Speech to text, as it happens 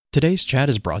Today's chat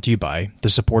is brought to you by the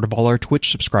support of all our Twitch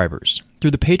subscribers.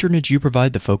 Through the patronage you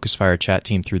provide the Focus Fire chat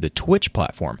team through the Twitch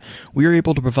platform, we are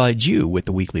able to provide you with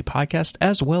the weekly podcast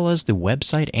as well as the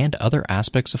website and other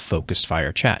aspects of Focused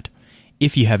Fire chat.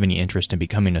 If you have any interest in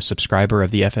becoming a subscriber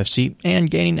of the FFC and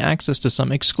gaining access to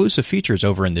some exclusive features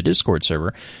over in the Discord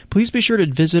server, please be sure to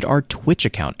visit our Twitch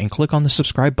account and click on the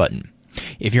subscribe button.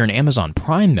 If you're an Amazon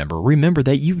Prime member, remember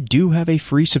that you do have a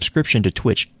free subscription to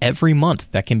Twitch every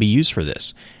month that can be used for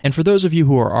this. And for those of you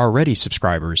who are already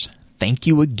subscribers, thank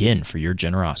you again for your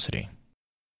generosity.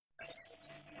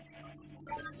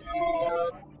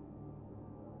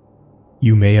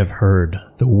 You may have heard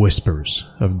the whispers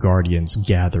of guardians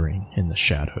gathering in the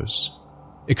shadows,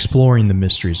 exploring the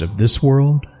mysteries of this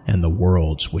world and the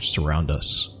worlds which surround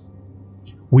us.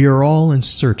 We are all in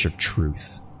search of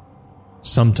truth.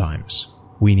 Sometimes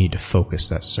we need to focus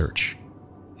that search,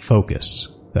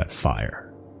 focus that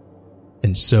fire.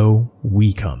 And so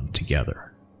we come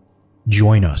together.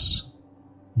 Join us.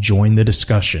 Join the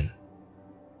discussion.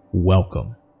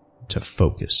 Welcome to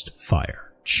Focused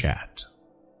Fire Chat.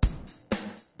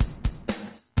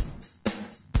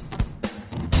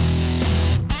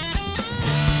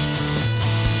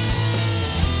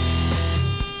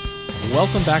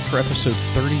 Welcome back for episode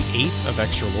 38 of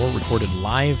Extra Lore, recorded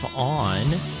live on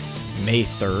May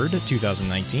 3rd,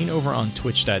 2019, over on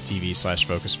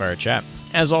twitch.tv/FocusFireChat.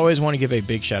 As always, I want to give a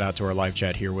big shout out to our live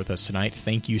chat here with us tonight.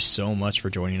 Thank you so much for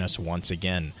joining us once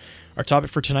again. Our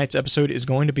topic for tonight's episode is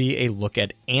going to be a look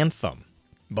at Anthem.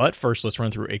 But first, let's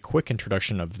run through a quick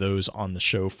introduction of those on the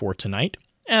show for tonight.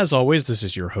 As always, this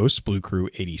is your host, Blue Crew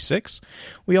 86.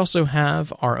 We also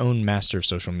have our own master of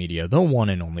social media, the one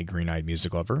and only Green-Eyed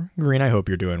Music Lover. Green, I hope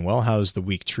you're doing well. How's the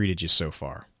week treated you so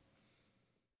far?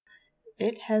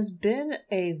 It has been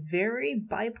a very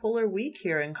bipolar week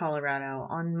here in Colorado.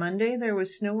 On Monday, there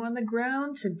was snow on the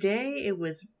ground. Today, it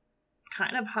was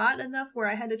kind of hot enough where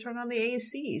I had to turn on the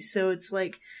AC. So it's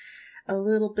like a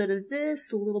little bit of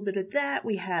this, a little bit of that.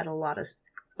 We had a lot of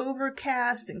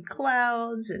overcast and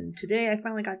clouds, and today I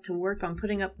finally got to work on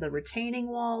putting up the retaining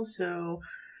wall. So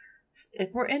if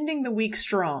we're ending the week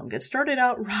strong, it started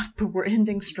out rough, but we're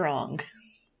ending strong.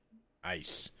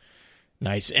 Nice.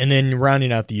 And then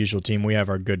rounding out the usual team, we have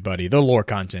our good buddy, the lore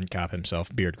content cop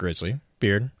himself, Beard Grizzly.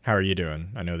 Beard, how are you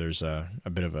doing? I know there's a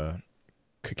bit of a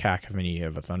cacophony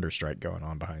of a thunderstrike going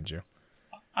on behind you.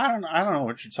 I don't know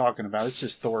what you're talking about. It's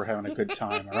just Thor having a good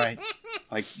time, all right?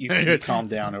 Like, you can calm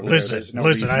down over there. There's no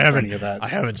reason for any of that. I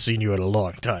haven't seen you in a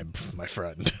long time, my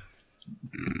friend.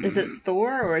 Is it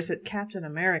Thor or is it Captain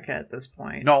America at this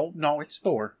point? No, it's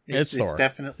Thor. It's Thor. It's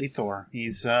definitely Thor.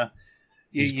 He's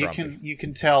you grumpy. you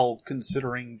can tell,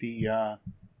 considering the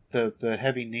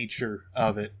heavy nature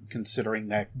of it, considering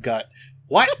that gut.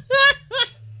 What?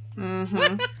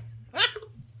 Mm-hmm.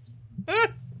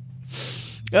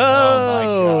 Oh my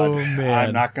God. Man.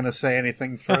 I'm not going to say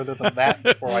anything further than that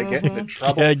before I get into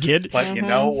trouble. Again? But you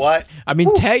know what? I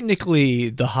mean, technically,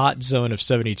 the hot zone of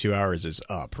 72 hours is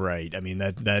up, right? I mean,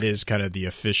 that is kind of the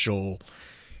official.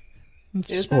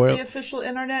 Is that the official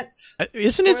internet?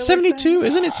 Isn't it 72?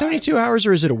 Isn't it 72 hours,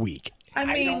 or is it a week? I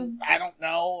mean, I don't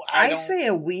know. I say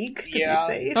a week to be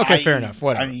safe. Okay, fair enough.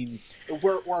 Whatever. I mean,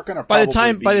 we're gonna by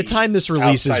the time this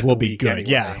releases, we'll be good. Anyway.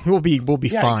 Yeah, we'll be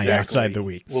fine exactly. outside the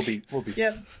week. We'll be.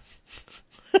 Yep.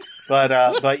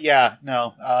 But yeah,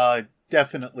 no,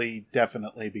 definitely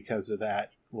because of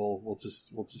that, we'll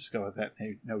just go with that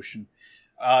notion.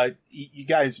 You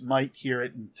guys might hear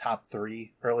it in top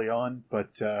 3 early on,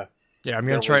 but yeah, I'm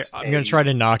gonna try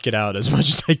to knock it out as much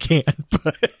as I can.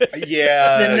 But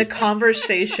yeah, then the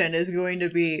conversation is going to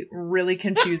be really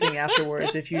confusing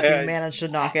afterwards if you do manage to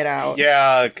knock it out.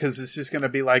 Yeah, because it's just going to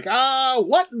be like,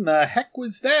 what in the heck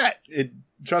was that?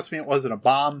 Trust me, it wasn't a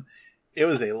bomb. It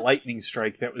was a lightning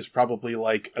strike that was probably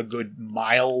like a good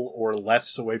mile or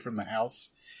less away from the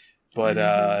house. But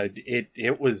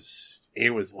it was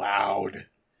loud.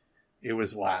 It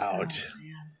was loud.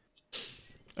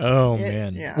 Oh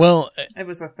man. Yeah. Well, it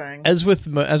was a thing. As with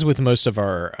most of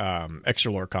our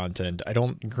extra lore content, I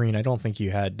don't think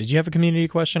you had. Did you have a community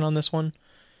question on this one?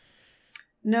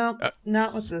 No,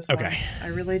 not with this one. Okay. I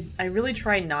really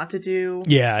try not to do.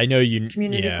 Yeah, I know you.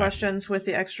 Community questions with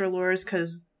the extra lores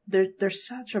because they're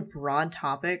such a broad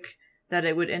topic that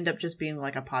it would end up just being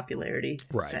like a popularity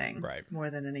thing, more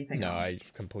than anything else.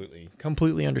 I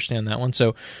completely understand that one.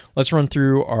 So let's run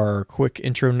through our quick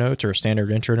intro notes or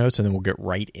standard intro notes, and then we'll get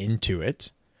right into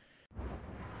it.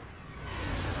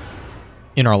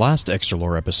 In our last Extra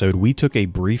Lore episode, we took a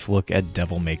brief look at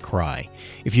Devil May Cry.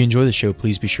 If you enjoy the show,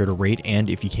 please be sure to rate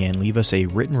and, if you can, leave us a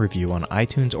written review on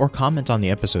iTunes or comment on the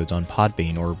episodes on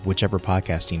Podbean or whichever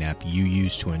podcasting app you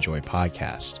use to enjoy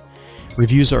podcasts.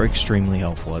 Reviews are extremely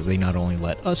helpful as they not only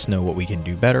let us know what we can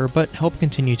do better, but help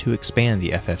continue to expand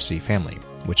the FFC family,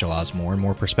 which allows more and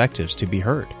more perspectives to be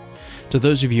heard. To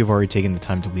those of you who have already taken the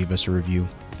time to leave us a review,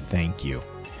 thank you.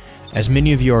 As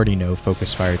many of you already know,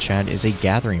 Focus Fire Chat is a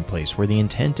gathering place where the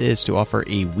intent is to offer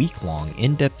a week-long,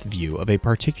 in-depth view of a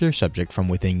particular subject from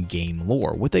within game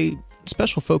lore, with a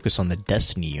special focus on the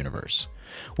Destiny universe.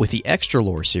 With the Extra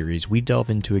Lore series, we delve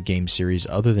into a game series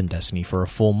other than Destiny for a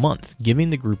full month, giving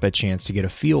the group a chance to get a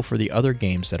feel for the other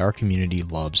games that our community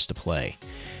loves to play.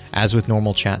 As with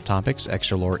normal chat topics,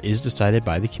 Extra Lore is decided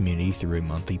by the community through a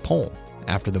monthly poll.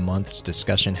 After the month's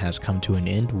discussion has come to an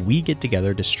end, we get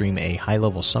together to stream a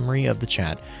high-level summary of the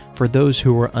chat for those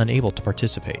who were unable to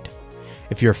participate.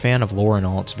 If you're a fan of lore in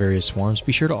all its various forms,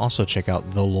 be sure to also check out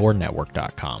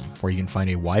thelorenetwork.com, where you can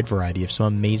find a wide variety of some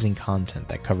amazing content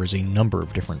that covers a number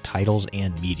of different titles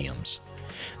and mediums.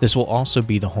 This will also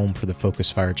be the home for the Focus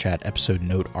Fire Chat episode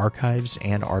note archives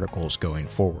and articles going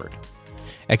forward.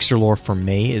 Extra Lore for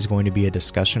May is going to be a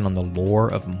discussion on the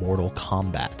lore of Mortal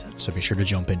Kombat, so be sure to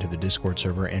jump into the Discord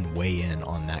server and weigh in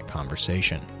on that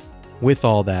conversation. With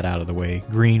all that out of the way,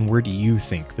 Green, where do you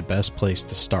think the best place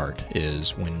to start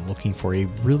is when looking for a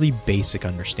really basic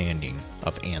understanding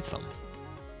of Anthem?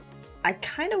 I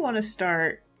kind of want to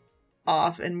start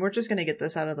off, and we're just going to get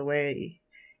this out of the way,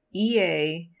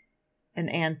 EA and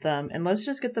Anthem, and let's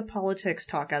just get the politics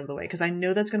talk out of the way, because I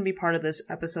know that's going to be part of this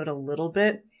episode a little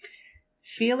bit.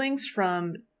 Feelings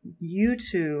from you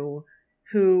two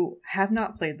who have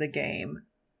not played the game,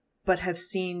 but have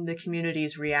seen the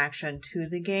community's reaction to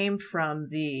the game from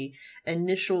the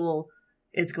initial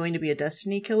 "it's going to be a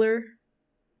Destiny killer"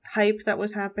 hype that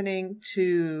was happening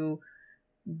to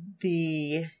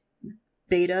the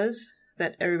betas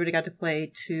that everybody got to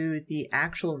play to the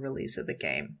actual release of the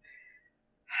game.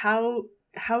 How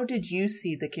did you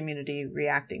see the community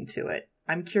reacting to it?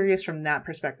 I'm curious from that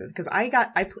perspective, because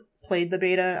I played the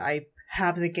beta, I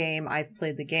have the game, I've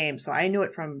played the game, so I know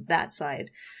it from that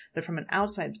side. But from an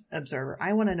outside observer,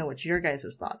 I want to know what your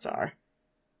guys' thoughts are.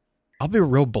 I'll be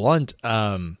real blunt.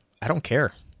 I don't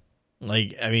care.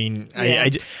 Like, I mean, Yeah.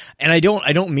 I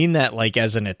don't mean that like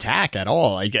as an attack at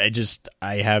all.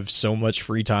 I have so much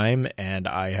free time, and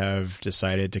I have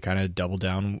decided to kind of double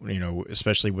down,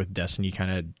 especially with Destiny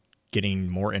kind of getting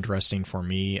more interesting for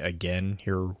me again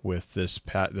here with this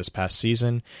past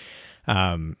season.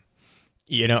 I've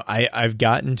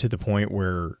gotten to the point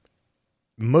where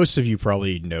most of you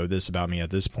probably know this about me at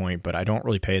this point, but I don't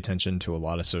really pay attention to a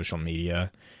lot of social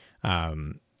media.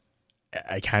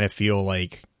 I kind of feel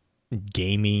like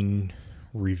gaming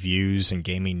reviews and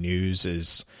gaming news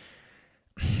is,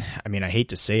 I mean, I hate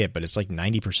to say it, but it's like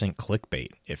 90%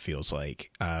 clickbait, it feels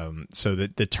like. So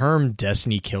the term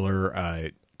Destiny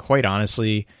killer, quite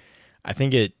honestly, I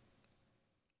think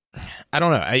I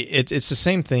don't know. It's the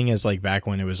same thing as like back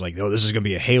when it was like, oh, this is going to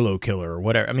be a Halo killer or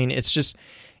whatever. I mean, it's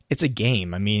a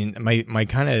game. I mean, my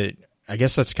kind of, I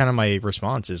guess that's kind of my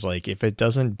response is like, if it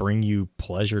doesn't bring you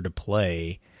pleasure to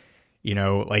play,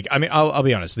 like, I mean, I'll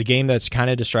be honest, the game that's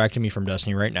kind of distracting me from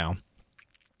Destiny right now,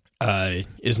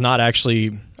 is not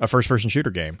actually a first person shooter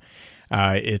game.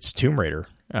 It's Tomb Raider,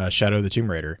 Shadow of the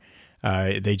Tomb Raider.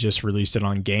 They just released it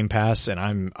on Game Pass,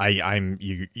 and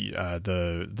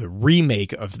the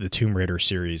remake of the Tomb Raider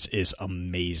series is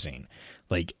amazing.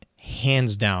 Like,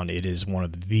 hands down, it is one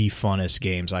of the funnest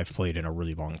games I've played in a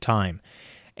really long time.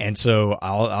 And so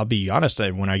I'll be honest,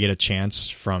 when I get a chance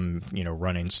from,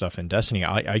 running stuff in Destiny,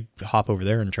 I hop over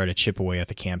there and try to chip away at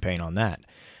the campaign on that.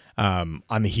 I'm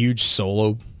a huge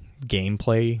solo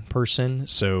gameplay person,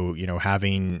 so,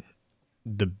 having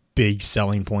the big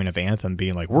selling point of Anthem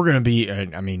being like, we're going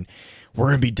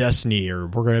to be Destiny, or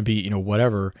we're going to be,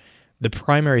 whatever. The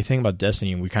primary thing about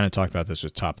Destiny, and we kind of talked about this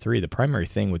with Top 3, the primary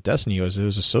thing with Destiny was it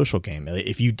was a social game.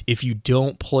 If you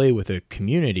don't play with a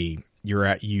community,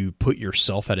 you put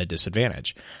yourself at a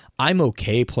disadvantage. I'm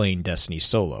okay playing Destiny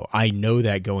solo. I know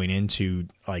that going into,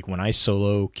 like, when I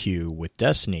solo queue with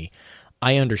Destiny,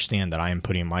 I understand that I am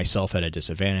putting myself at a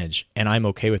disadvantage, and I'm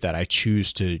okay with that. I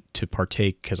choose to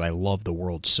partake because I love the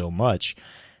world so much.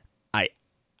 I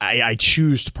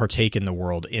choose to partake in the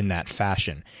world in that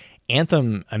fashion.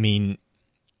 Anthem, I mean,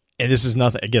 and this is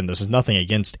nothing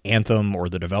against Anthem or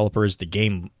the developers. The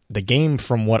game,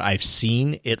 from what I've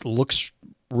seen, it looks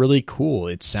really cool.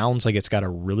 It sounds like it's got a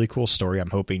really cool story.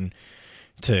 I'm hoping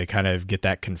to kind of get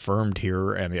that confirmed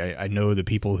here. I mean, I know the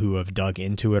people who have dug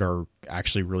into it are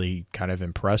actually really kind of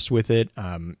impressed with it.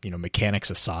 Mechanics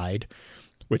aside,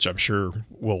 which I'm sure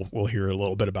we'll hear a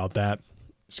little bit about that.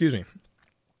 Excuse me.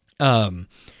 I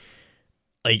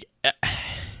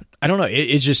don't know.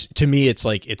 It's just, to me, it's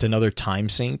like, it's another time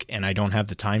sink, and I don't have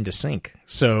the time to sink.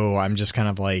 So I'm just kind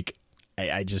of like,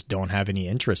 I just don't have any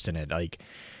interest in it. Like,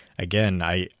 again,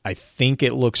 I think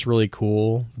it looks really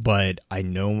cool, but I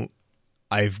know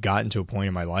I've gotten to a point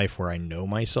in my life where I know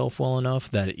myself well enough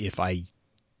that if I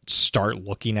start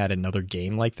looking at another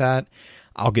game like that,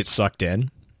 I'll get sucked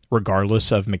in,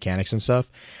 regardless of mechanics and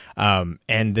stuff. And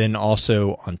then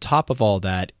also, on top of all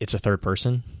that, it's a third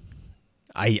person.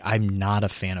 I'm not a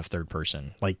fan of third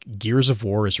person. Like, Gears of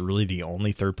War is really the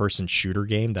only third person shooter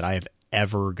game that I have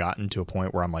ever gotten to a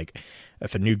point where I'm like,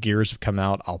 if a new Gears have come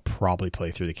out, I'll probably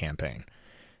play through the campaign,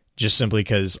 just simply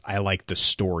because I like the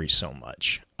story so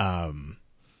much.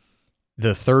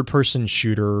 The third person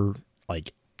shooter,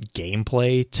 like,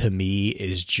 gameplay to me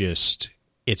is just,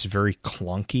 it's very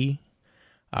clunky,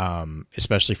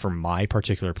 especially for my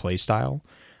particular play style.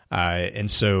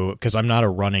 And so, cause I'm not a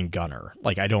run and gunner,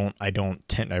 like I don't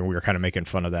tend, we were kind of making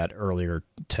fun of that earlier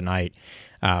tonight.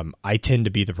 I tend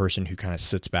to be the person who kind of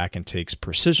sits back and takes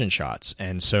precision shots.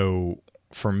 And so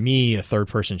for me, a third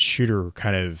person shooter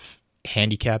kind of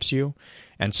handicaps you.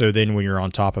 And so then when you're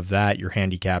on top of that, you're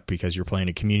handicapped because you're playing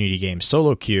a community game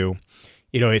solo queue,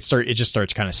 it just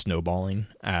starts kind of snowballing.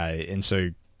 And so,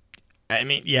 I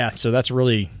mean, yeah, so that's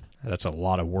a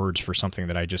lot of words for something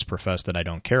that I just professed that I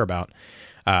don't care about.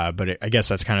 But I guess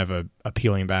that's kind of a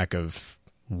peeling back of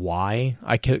why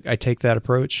I take that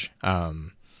approach. Yeah,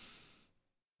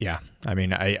 I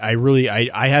mean,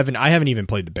 I haven't even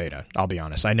played the beta. I'll be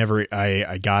honest.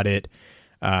 I got it.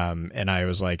 And I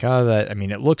was like,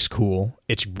 it looks cool.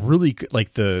 It's really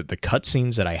like the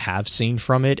cutscenes that I have seen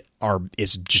from it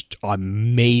is just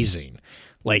amazing.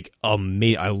 Like,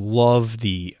 I love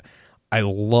the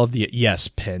yes,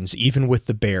 Pens. Even with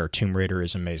the bear, Tomb Raider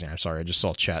is amazing. I'm sorry, I just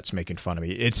saw chats making fun of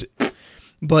me.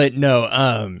 But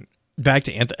no. Back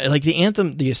to Anthem. Like, the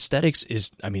Anthem, the aesthetics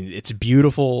is, I mean, it's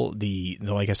beautiful. The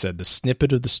like I said, the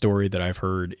snippet of the story that I've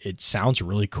heard, it sounds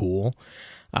really cool.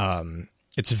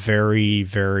 It's very,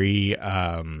 very,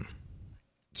 I want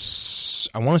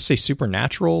to say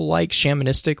supernatural, like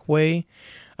shamanistic way.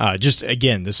 Just,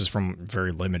 again, this is from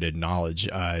very limited knowledge,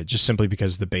 just simply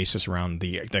because the basis around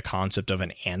the concept of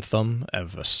an anthem,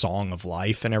 of a song of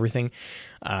life and everything,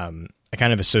 I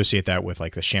kind of associate that with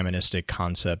like the shamanistic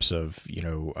concepts of,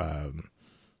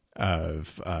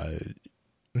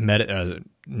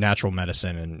 natural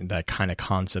medicine, and that kind of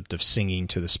concept of singing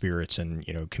to the spirits and,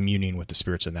 communing with the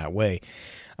spirits in that way.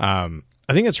 I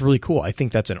think that's really cool. I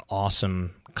think that's an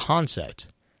awesome concept.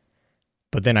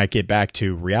 But then I get back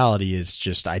to reality is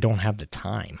just, I don't have the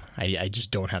time. I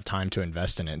just don't have time to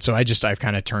invest in it. So I've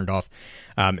kind of turned off,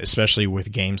 especially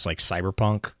with games like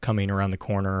Cyberpunk coming around the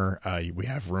corner. We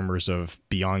have rumors of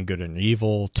Beyond Good and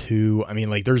Evil 2. I mean,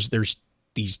 like, there's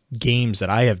these games that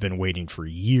I have been waiting for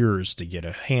years to get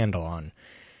a handle on.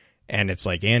 And it's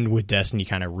like, and with Destiny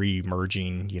kind of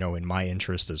re-emerging, in my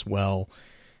interest as well,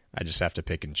 I just have to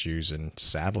pick and choose. And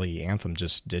sadly, Anthem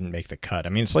just didn't make the cut. I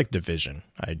mean, it's like Division.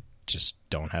 I just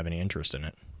don't have any interest in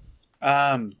it.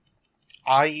 I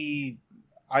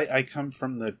come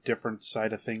from the different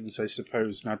side of things, I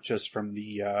suppose, not just from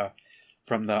the I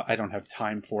don't have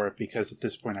time for it, because at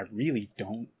this point I really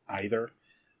don't either.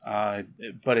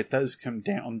 But it does come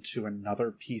down to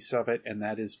another piece of it, and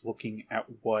that is looking at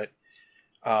what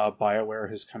BioWare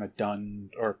has kind of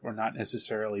done, or not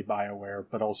necessarily BioWare,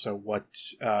 but also what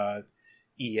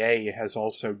EA has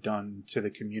also done to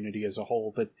the community as a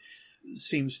whole, that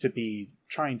seems to be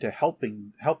trying to help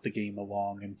the game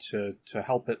along, and to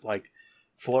help it like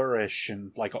flourish,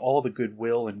 and like all the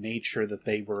goodwill and nature that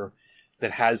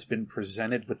has been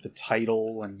presented with the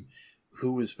title, and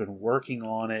who has been working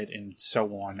on it, and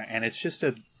so on. And it's just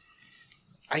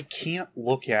I can't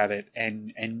look at it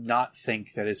and not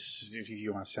think that it's, if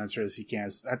you want to censor this, you can.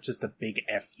 That's just a big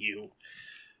FU.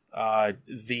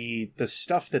 The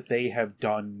stuff that they have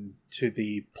done to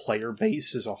the player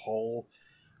base as a whole,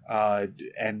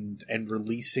 and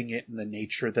releasing it in the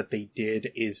nature that they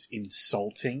did, is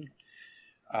insulting.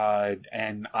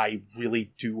 And I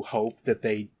really do hope that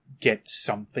they get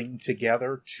something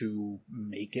together to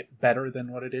make it better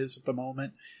than what it is at the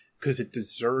moment, because it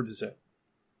deserves it.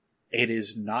 It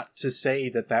is not to say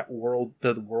that the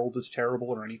world is terrible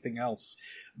or anything else,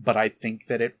 but I think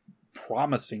that it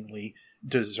promisingly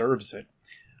deserves it.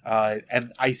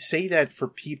 And I say that for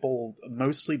people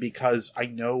mostly because I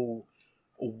know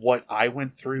what I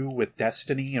went through with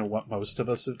Destiny and what most of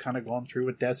us have kind of gone through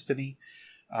with Destiny,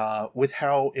 with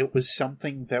how it was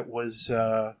something that was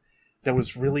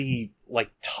really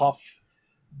like tough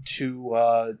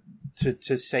to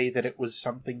say that it was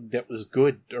something that was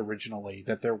good originally,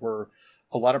 that there were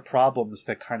a lot of problems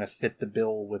that kind of fit the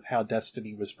bill with how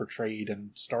Destiny was portrayed and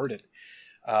started.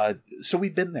 So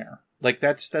we've been there. Like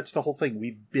that's the whole thing.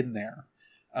 We've been there.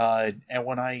 And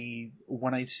when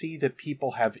I see that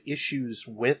people have issues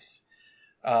with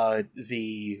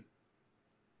the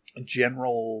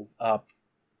general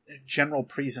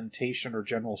presentation or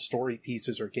general story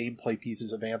pieces or gameplay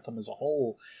pieces of Anthem as a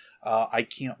whole, I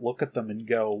can't look at them and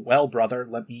go, well, brother,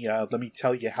 let me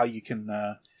tell you how you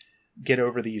can get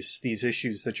over these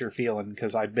issues that you're feeling,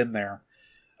 because I've been there.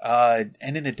 And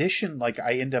in addition, like,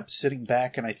 I end up sitting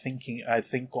back and I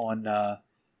think on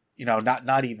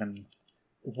not even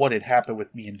what had happened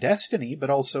with me in Destiny,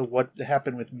 but also what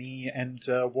happened with me and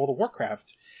World of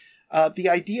Warcraft. The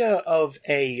idea of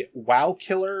a WoW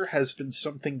killer has been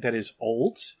something that is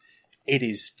old. It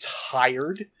is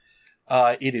tired.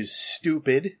 It is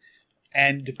stupid.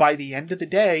 And by the end of the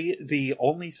day, the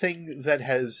only thing that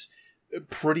has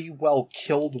pretty well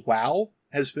killed WoW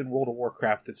has been World of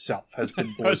Warcraft itself. Has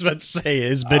been Blizzard. I was about to say,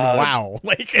 it's been WoW.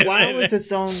 Like, WoW is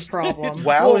its own problem.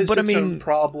 WoW is its own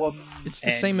problem. It's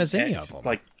the same as any of them.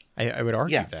 Like, I would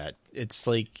argue that. It's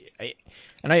like...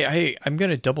 I'm going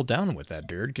to double down with that,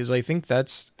 Beard, because I think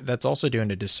that's also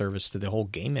doing a disservice to the whole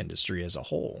game industry as a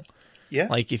whole. Yeah.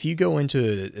 Like, if you go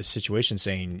into a situation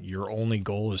saying your only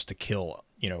goal is to kill,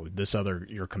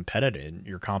 your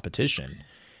competition,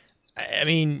 I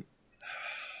mean...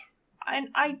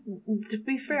 I to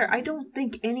be fair, I don't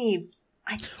think any...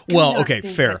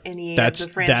 fair. That's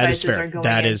fair.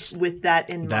 That is with that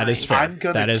in mind. That is fair. I'm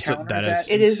going to counter that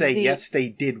and say yes, they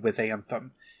did with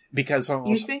Anthem. Because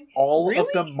almost all of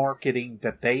the marketing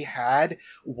that they had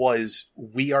was,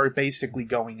 we are basically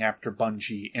going after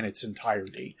Bungie in its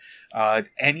entirety.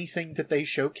 Anything that they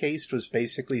showcased was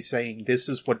basically saying, this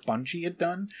is what Bungie had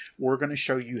done. We're going to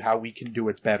show you how we can do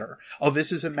it better. Oh,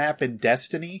 this is a map in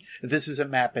Destiny. This is a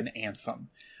map in Anthem.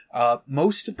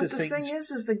 Most of the things... But the thing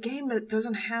is the game that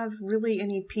doesn't have really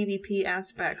any PvP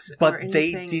aspects. But or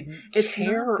anything. they didn't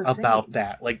care about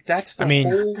that. Like, that's the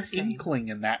whole inkling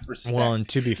in that respect. Well, and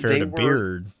to be fair to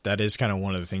Beard, that is kind of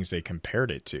one of the things they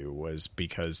compared it to, was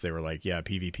because they were like, yeah,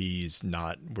 PvP is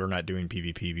not... We're not doing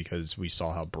PvP because we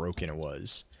saw how broken it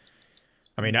was.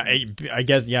 I mean, I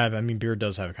guess, yeah, I mean, Beard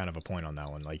does have kind of a point on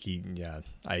that one. Like,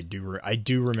 I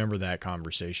do remember that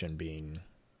conversation being...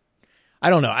 I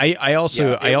don't know. I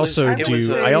also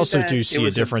do see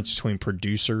a difference between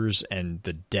producers and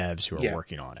the devs who are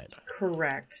working on it.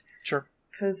 Correct. Sure.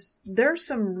 Because there's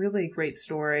some really great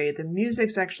story. The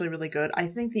music's actually really good. I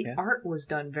think the art was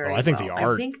done very well. I think the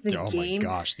art. I think the game... my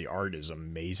gosh, the art is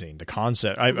amazing. The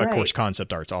concept, of course,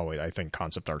 concept art's always. I think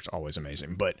concept art's always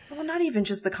amazing. But not even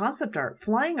just the concept art.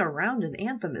 Flying around in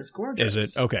Anthem is gorgeous.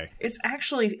 Is it? Okay.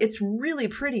 It's really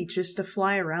pretty just to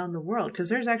fly around the world, because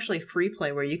there's actually free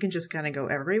play where you can just kind of go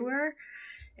everywhere.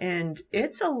 And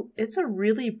it's a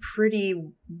really pretty,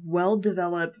 well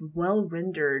developed, well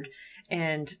rendered,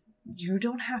 and you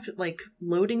don't have to, like,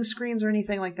 loading screens or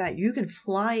anything like that. You can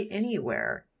fly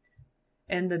anywhere.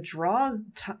 And the draws,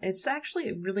 it's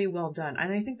actually really well done.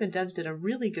 And I think the devs did a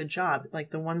really good job. Like,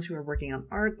 the ones who were working on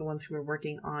art, the ones who were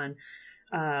working on,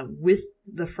 with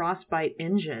the Frostbite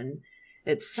engine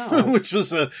itself. Which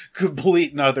was a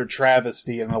complete and utter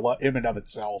travesty in and of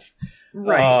itself.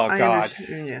 Right. Oh, God.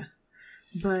 Yeah.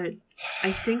 But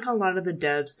I think a lot of the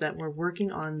devs that were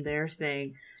working on their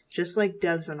thing, just like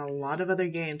devs on a lot of other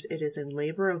games, it is a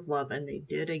labor of love, and they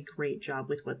did a great job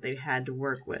with what they had to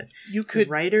work with. The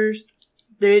writers,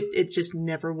 it just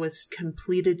never was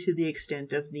completed to the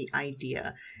extent of the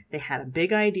idea. They had a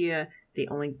big idea, they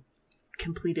only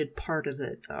completed part of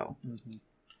it, though. Mm-hmm.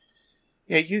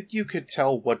 Yeah, you could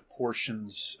tell what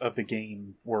portions of the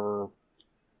game were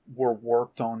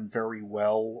worked on very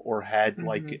well, or had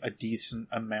like a decent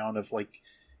amount of like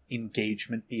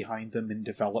engagement behind them in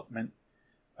development.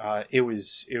 It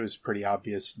was pretty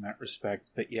obvious in that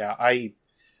respect. But yeah, I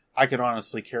could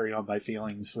honestly carry on my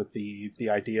feelings with the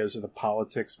ideas or the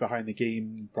politics behind the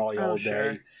game probably all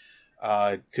day.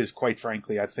 Because quite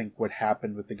frankly, I think what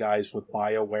happened with the guys with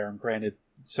BioWare, and granted,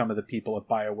 some of the people at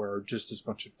BioWare are just as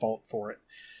much at fault for it.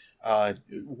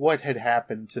 What had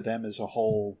happened to them as a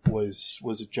whole was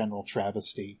a general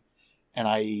travesty. And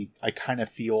I kind of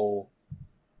feel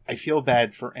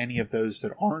bad for any of those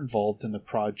that are involved in the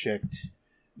project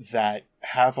that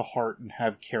have a heart and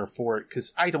have care for it,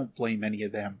 because I don't blame any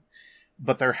of them.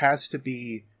 But there has to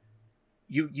be...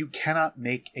 You cannot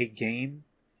make a game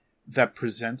that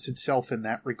presents itself in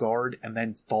that regard and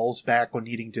then falls back on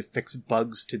needing to fix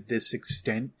bugs to this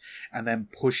extent and then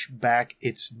push back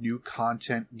its new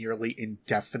content nearly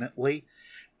indefinitely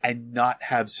and not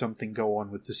have something go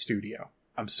on with the studio.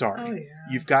 I'm sorry. Oh, yeah.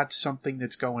 You've got something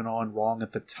that's going on wrong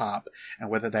at the top, and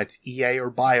whether that's EA or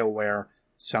BioWare,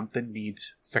 something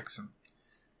needs fixing.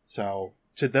 So,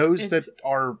 to those that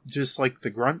are just like the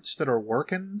grunts that are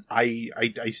working, I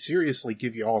seriously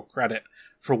give you all credit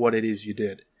for what it is you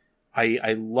did.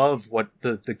 I love what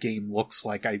the game looks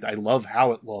like. I love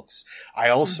how it looks. I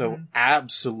also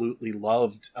absolutely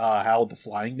loved how the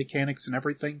flying mechanics and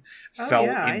everything fell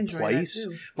in place.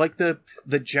 Like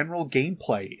the general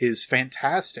gameplay is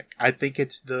fantastic. I think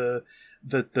it's the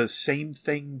same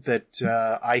thing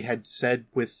that I had said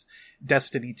with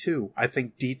Destiny 2. I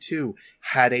think D2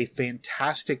 had a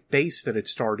fantastic base that it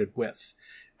started with,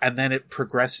 and then it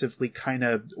progressively kind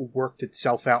of worked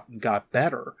itself out and got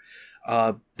better.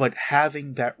 But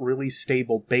having that really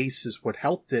stable base is what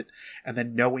helped it, and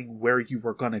then knowing where you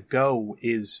were going to go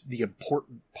is the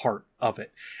important part of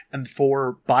it. And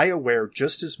for BioWare,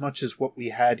 just as much as what we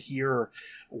had here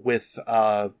with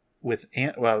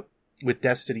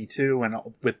Destiny 2 and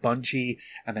with Bungie,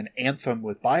 and then Anthem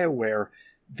with BioWare,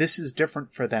 this is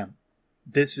different for them.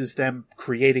 This is them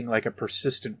creating like a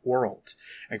persistent world.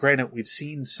 And granted, we've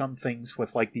seen some things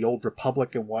with like the Old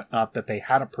Republic and whatnot that they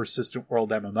had a persistent world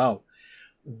MMO.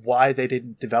 Why they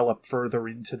didn't develop further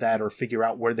into that or figure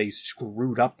out where they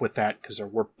screwed up with that, because there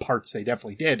were parts they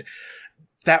definitely did,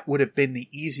 that would have been the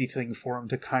easy thing for them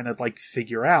to kind of like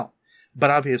figure out. But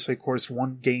obviously, of course,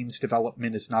 one game's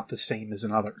development is not the same as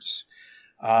another's.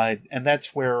 And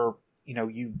that's where,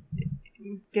 you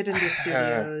get into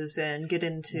studios and get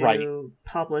into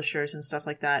publishers and stuff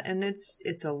like that. And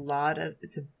it's a lot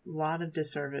of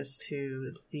disservice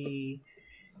to the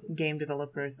game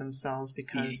developers themselves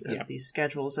because of the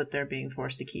schedules that they're being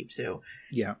forced to keep to.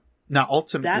 Yeah. Now,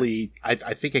 ultimately, I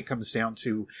think it comes down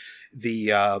to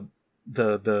the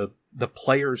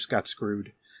players got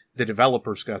screwed, the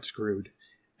developers got screwed,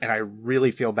 and I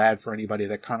really feel bad for anybody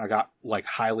that kind of got like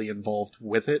highly involved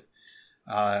with it.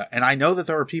 And I know that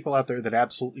there are people out there that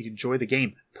absolutely enjoy the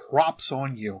game. Props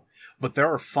on you. But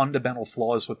there are fundamental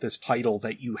flaws with this title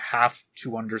that you have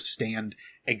to understand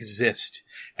exist.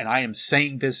 And I am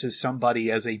saying this as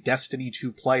somebody, as a Destiny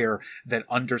 2 player, that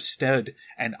understood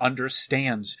and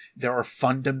understands there are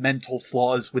fundamental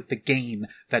flaws with the game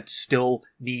that still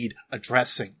need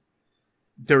addressing.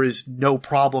 There is no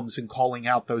problems in calling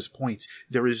out those points.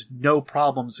 There is no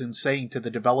problems in saying to the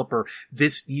developer,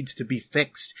 this needs to be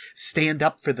fixed. Stand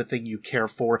up for the thing you care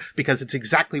for, because it's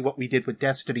exactly what we did with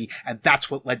Destiny, and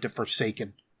that's what led to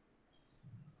Forsaken.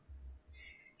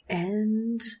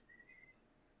 And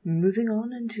moving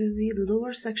on into the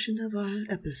lore section of our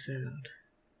episode.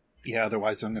 Yeah,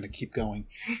 otherwise I'm going to keep going.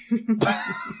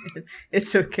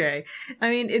 It's okay. I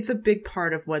mean, it's a big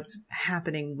part of what's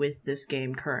happening with this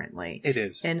game currently. It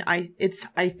is. And I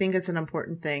think it's an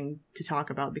important thing to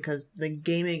talk about because the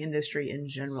gaming industry in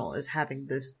general is having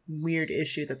this weird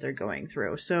issue that they're going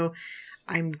through. So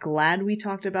I'm glad we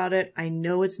talked about it. I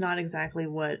know it's not exactly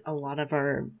what a lot of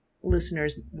our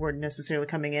listeners were necessarily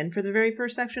coming in for the very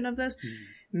first section of this.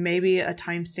 Maybe a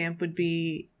timestamp would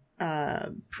be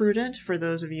prudent for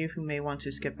those of you who may want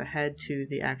to skip ahead to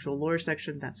the actual lore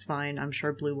section. That's fine. I'm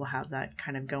sure Blue will have that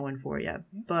kind of going for you.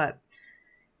 But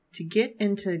to get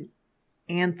into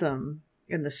Anthem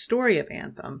and the story of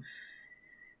Anthem,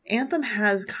 Anthem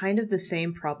has kind of the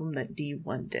same problem that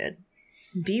D1 did.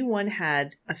 D1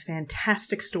 had a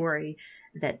fantastic story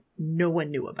that no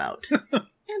one knew about.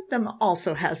 Anthem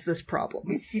also has this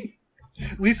problem.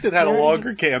 At least it had a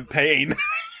longer campaign.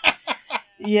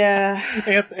 Yeah,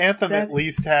 Anthem at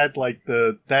least had like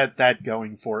that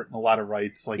going for it in a lot of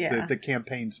rights. Like the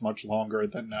campaign's much longer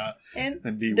than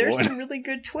D1. There's some really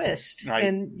good twist,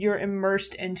 and you're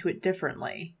immersed into it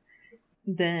differently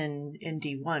than in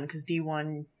D1 because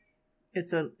D1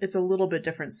 it's a little bit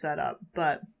different setup.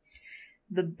 But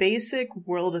the basic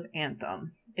world of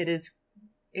Anthem, it is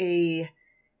a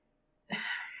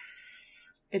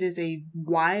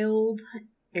wild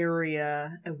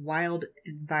area, a wild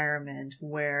environment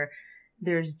where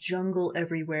there's jungle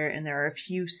everywhere and there are a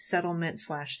few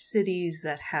settlement/cities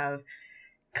that have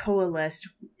coalesced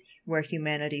where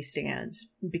humanity stands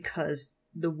because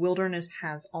the wilderness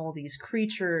has all these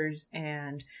creatures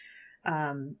and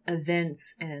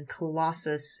events and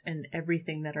colossus and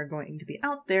everything that are going to be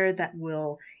out there that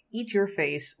will eat your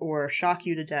face or shock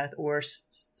you to death or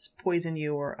poison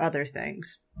you or other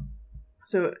things.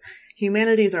 So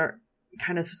humanities are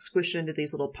kind of squished into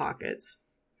these little pockets.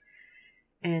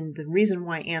 And the reason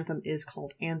why Anthem is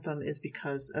called Anthem is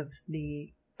because of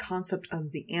the concept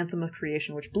of the Anthem of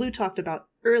Creation, which Blue talked about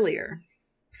earlier.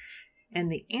 And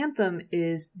the Anthem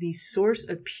is the source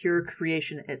of pure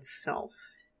creation itself.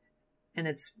 And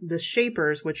it's the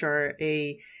Shapers, which are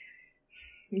a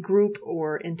group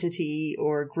or entity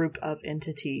or group of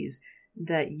entities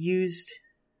that used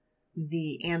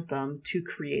the Anthem to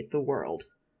create the world.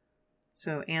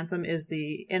 So Anthem is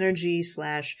the energy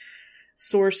 /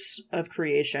 source of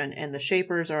creation, and the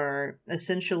Shapers are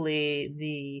essentially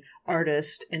the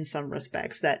artist in some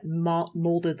respects that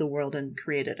molded the world and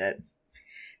created it.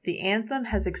 The Anthem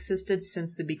has existed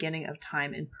since the beginning of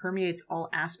time and permeates all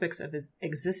aspects of its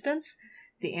existence.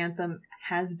 The Anthem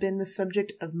has been the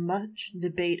subject of much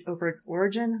debate over its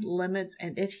origin, limits,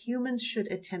 and if humans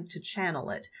should attempt to channel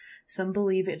it. Some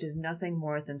believe it is nothing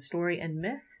more than story and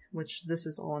myth, which this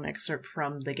is all an excerpt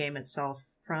from the game itself,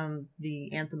 from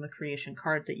the Anthem of Creation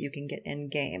card that you can get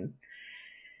in-game.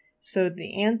 So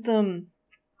the Anthem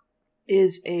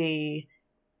is a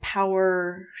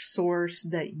power source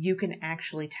that you can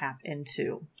actually tap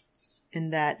into,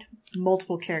 and that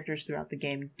multiple characters throughout the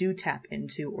game do tap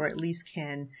into, or at least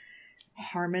can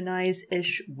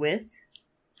harmonize-ish with.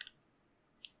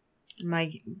 Am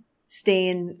I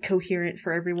staying coherent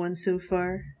for everyone so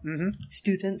far? Mm-hmm.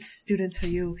 Students, are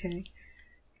you okay?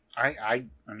 I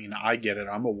mean, I get it.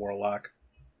 I'm a warlock.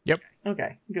 Yep.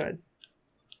 Okay, good.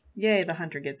 Yay, the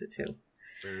hunter gets it too.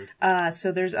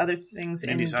 So there's other things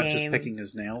And in he's not game. just picking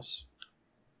his nails.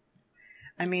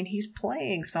 I mean, he's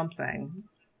playing something.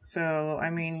 So,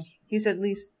 I mean, he's at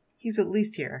least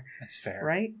here, That's fair.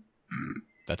 right?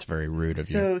 That's very rude of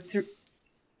you. So through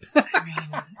I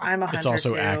mean, I'm a hunter. It's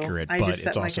also too. accurate, I but just set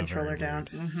it's my also controller very down.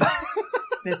 rude.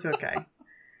 It's okay.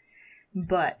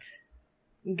 But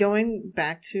going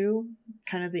back to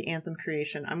kind of the Anthem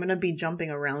creation, I'm going to be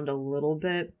jumping around a little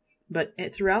bit, but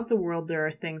throughout the world there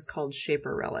are things called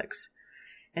Shaper relics.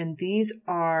 And these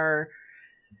are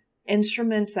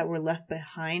instruments that were left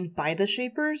behind by the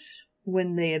Shapers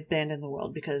when they abandoned the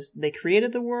world, because they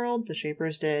created the world, the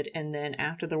Shapers did, and then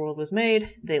after the world was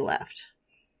made, they left.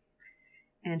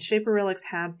 And Shaper relics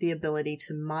have the ability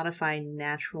to modify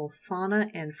natural fauna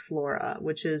and flora,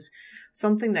 which is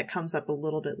something that comes up a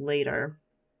little bit later.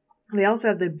 They also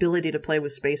have the ability to play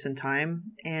with space and time,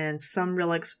 and some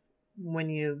relics, when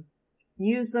you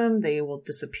use them, they will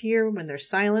disappear when they're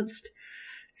silenced.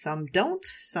 Some don't.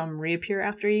 Some reappear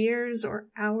after years or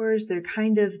hours. They're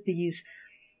kind of these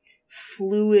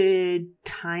fluid,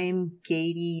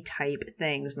 time-gatey type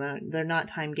things. They're not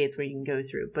time gates where you can go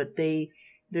through, but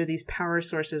they're these power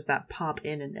sources that pop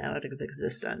in and out of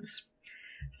existence.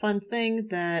 Fun thing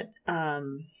that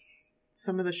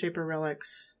some of the Shaper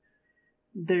relics,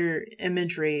 their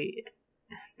imagery,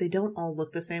 they don't all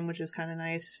look the same, which is kind of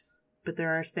nice. But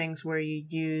there are things where you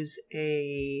use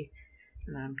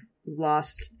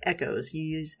lost echoes. You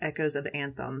use echoes of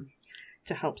Anthem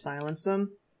to help silence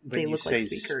them. But they you look like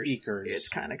say speakers. It's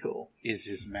kind of cool. Is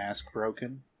his mask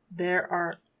broken? There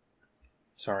are...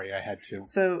 Sorry, I had to.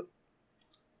 So,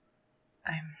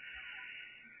 I'm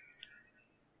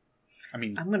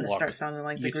going to start sounding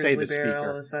like the you say grizzly the bear all speaker.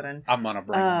 of a sudden. I'm going to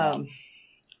bring him up.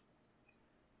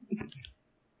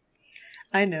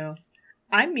 I know.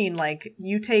 I mean, like,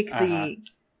 you take the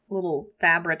little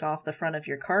fabric off the front of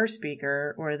your car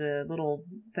speaker, or the little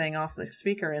thing off the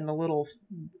speaker, and the little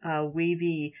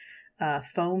wavy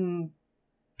foam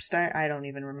I don't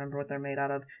even remember what they're made out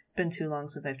of. It's been too long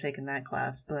since I've taken that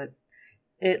class, but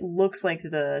it looks like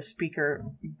the speaker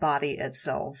body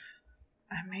itself.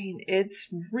 I mean, it's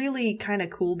really kind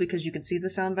of cool because you can see the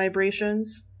sound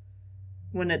vibrations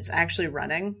when it's actually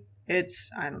running. It's,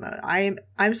 I don't know.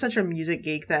 I'm such a music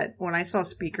geek that when I saw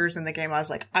speakers in the game, I was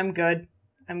like, I'm good.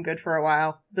 I'm good for a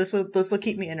while. This will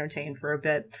keep me entertained for a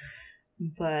bit.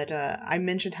 But I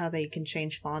mentioned how they can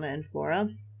change fauna and flora.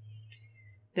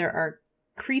 There are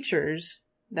creatures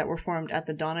that were formed at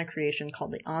the dawn of creation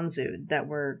called the Anzu that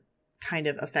were kind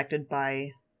of affected by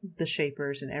the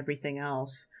Shapers and everything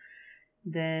else.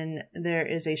 Then there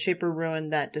is a Shaper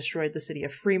ruin that destroyed the city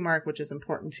of Freemark, which is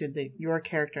important to your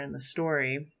character in the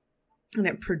story. And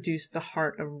it produced the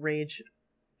Heart of Rage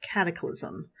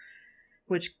Cataclysm,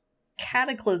 which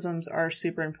cataclysms are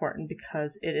super important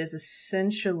because it is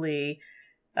essentially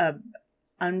an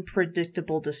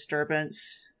unpredictable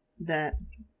disturbance that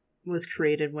was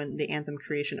created when the Anthem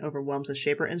creation overwhelms a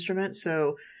Shaper instrument.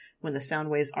 So when the sound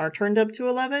waves are turned up to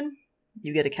 11,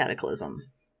 you get a cataclysm.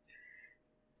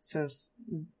 So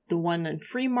the one in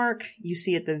Freemark, you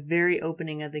see at the very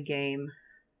opening of the game,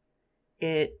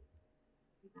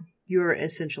 your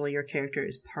character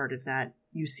is part of that.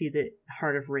 You see the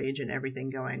Heart of Rage and everything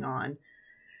going on.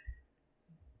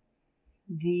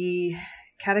 The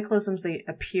cataclysms, they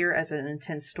appear as an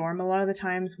intense storm a lot of the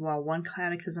times. While one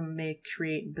cataclysm may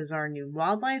create bizarre new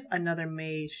wildlife, another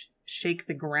may shake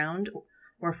the ground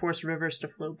or force rivers to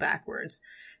flow backwards.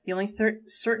 The only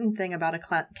certain thing about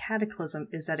a cataclysm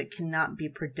is that it cannot be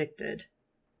predicted.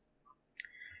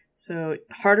 So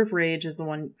Heart of Rage is the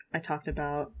one I talked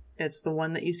about. It's the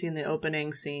one that you see in the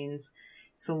opening scenes.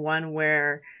 It's the one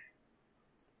where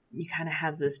you kind of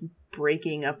have this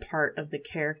breaking apart of the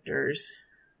characters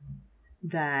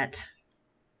that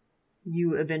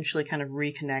you eventually kind of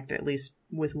reconnect, at least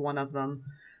with one of them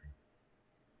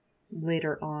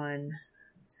later on.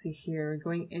 Let's see here,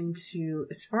 going into,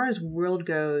 as far as world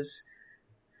goes,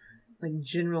 like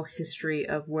general history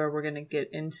of where we're going to get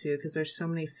into, because there's so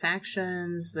many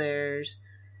factions, there's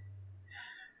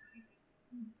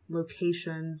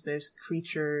locations, there's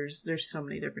creatures, there's so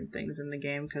many different things in the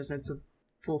game because it's a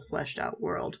full fleshed out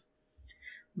world.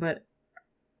 But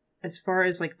as far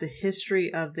as like the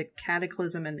history of the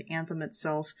Cataclysm and the Anthem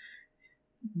itself,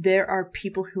 there are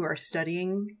people who are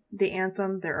studying the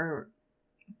Anthem. There are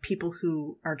people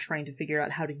who are trying to figure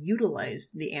out how to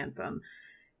utilize the Anthem.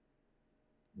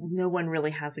 No one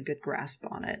really has a good grasp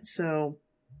on it. So,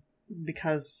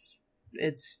 because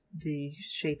it's the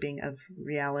shaping of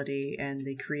reality and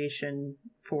the creation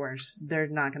force, they're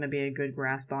not going to be a good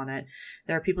grasp on it.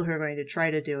 There are people who are going to try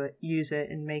to do it, use it,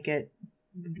 and make it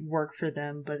work for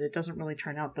them, but it doesn't really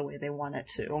turn out the way they want it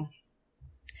to.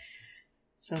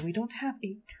 So we don't have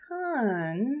a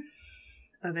ton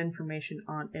of information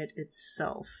on it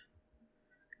itself.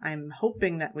 I'm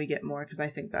hoping that we get more because I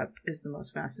think that is the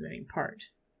most fascinating part.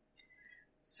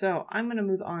 So I'm going to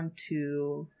move on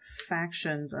to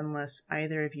factions unless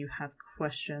either of you have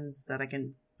questions that I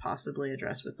can possibly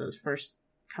address with those first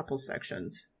couple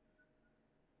sections.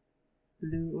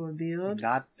 Blue or Beard?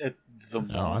 Not at the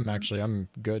moment. No, I'm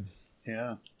good.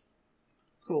 Yeah.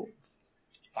 Cool.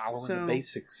 Following the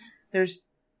basics.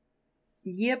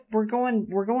 We're going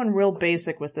real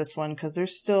basic with this one because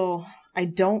there's still, I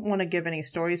don't want to give any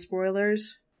story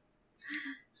spoilers.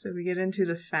 So we get into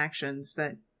the factions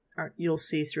that you'll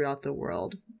see throughout the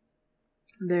world.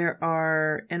 There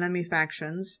are enemy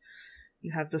factions.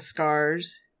 You have the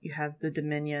Scars, you have the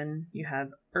Dominion, you have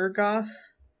Urgoth,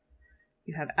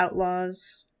 you have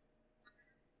Outlaws,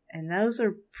 and those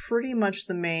are pretty much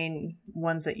the main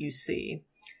ones that you see.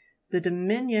 The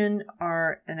Dominion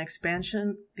are an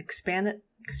expansionist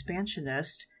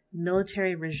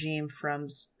military regime from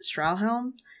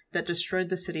Stralhelm that destroyed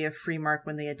the city of Freemark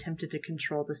when they attempted to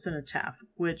control the Cenotaph,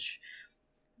 which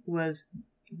was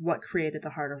what created the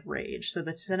Heart of Rage. So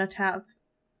the Cenotaph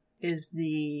is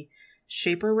the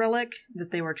Shaper relic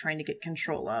that they were trying to get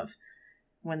control of.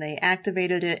 When they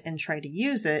activated it and tried to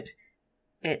use it,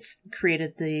 it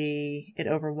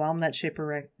overwhelmed that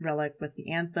Shaper relic with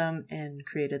the Anthem and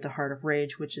created the Heart of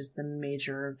Rage, which is the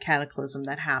major cataclysm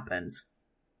that happens.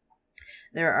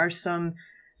 There are some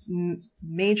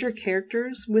major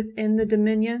characters within the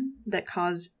Dominion that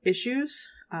cause issues.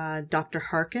 Dr.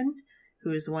 Harkin,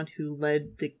 who is the one who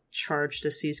led the charge to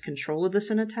seize control of the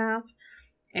Cenotaph,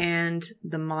 and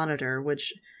the Monitor,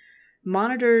 which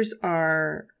Monitors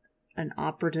are an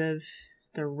operative,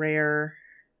 they're rare,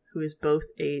 who is both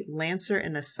a Lancer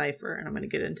and a Cipher, and I'm going to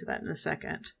get into that in a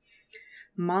second.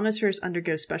 Monitors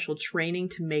undergo special training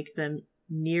to make them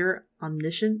near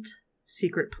omniscient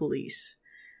secret police.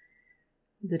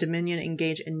 The Dominion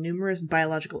engage in numerous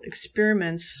biological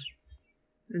experiments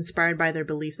inspired by their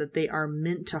belief that they are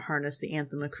meant to harness the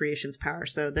Anthem of Creation's power.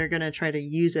 So they're going to try to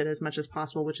use it as much as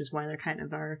possible, which is why they're kind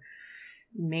of our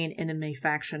main enemy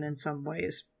faction in some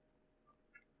ways.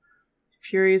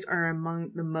 Furies are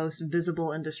among the most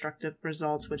visible and destructive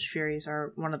results, which Furies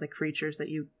are one of the creatures that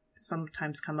you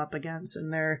sometimes come up against,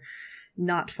 and they're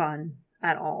not fun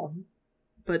at all.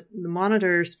 But the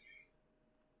Monitors,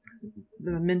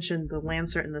 I mentioned the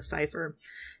Lancer and the Cipher.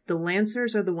 The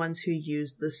Lancers are the ones who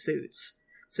use the suits.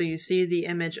 So you see the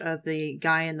image of the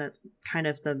guy in the kind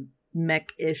of the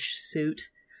mech-ish suit.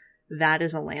 That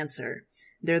is a Lancer.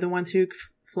 They're the ones who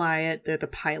fly it. They're the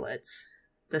pilots.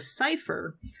 The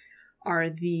Cipher are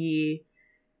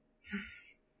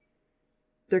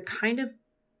they're kind of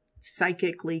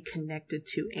psychically connected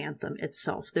to Anthem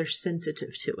itself. They're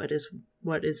sensitive to it, is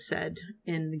what is said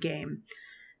in the game.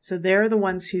 So they're the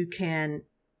ones who can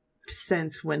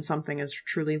sense when something is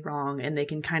truly wrong, and they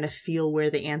can kind of feel where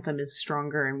the Anthem is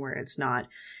stronger and where it's not.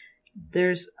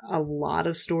 There's a lot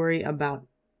of story about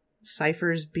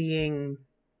Ciphers being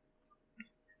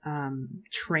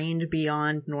trained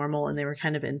beyond normal, and they were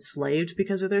kind of enslaved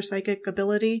because of their psychic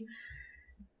ability.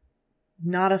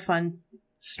 Not a fun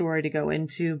story to go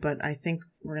into, but I think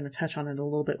we're going to touch on it a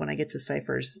little bit when I get to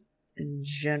Ciphers. in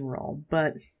general,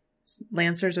 but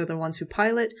Lancers are the ones who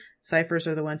pilot, Ciphers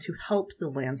are the ones who help the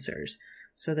Lancers.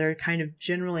 So they're kind of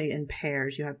generally in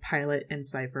pairs. You have pilot and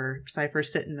Cipher. Cipher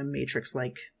sit in a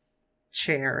matrix-like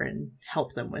chair and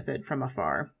help them with it from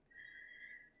afar.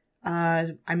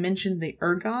 I mentioned the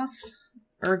Urgos.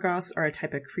 Urgos are a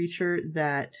type of creature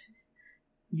that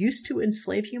used to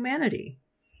enslave humanity.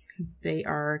 They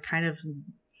are kind of...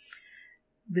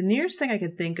 The nearest thing I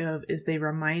could think of is they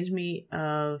remind me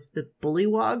of the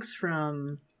Bullywogs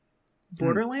from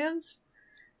Borderlands.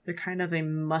 They're kind of a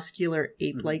muscular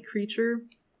ape-like creature.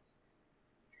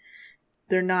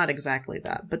 They're not exactly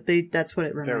that, but that's what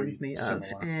it reminds me of.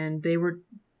 And they were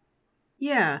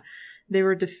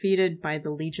defeated by the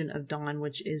Legion of Dawn,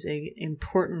 which is a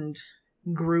important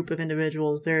group of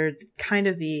individuals. They're kind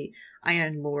of the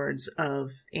Iron Lords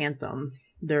of Anthem,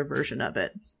 their version of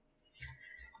it.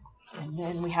 And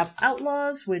then we have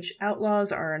Outlaws, which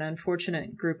Outlaws are an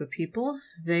unfortunate group of people.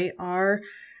 They are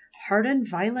hardened,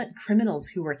 violent criminals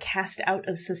who were cast out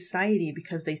of society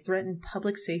because they threatened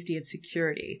public safety and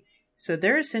security. So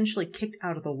they're essentially kicked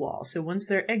out of the wall. So once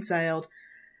they're exiled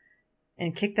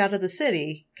and kicked out of the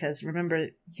city, because remember,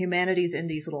 humanity's in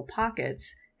these little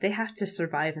pockets, they have to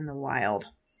survive in the wild.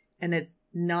 And it's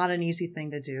not an easy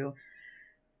thing to do.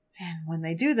 And when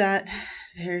they do that,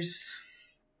 there's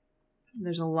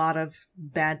a lot of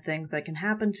bad things that can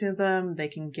happen to them. They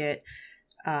can get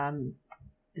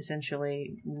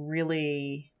essentially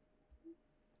really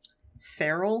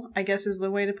feral, I guess is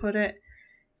the way to put it.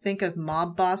 Think of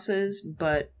mob bosses,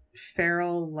 but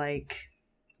feral like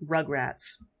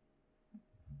Rugrats.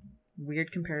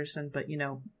 Weird comparison, but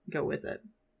go with it.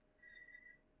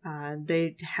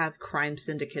 They have crime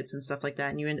syndicates and stuff like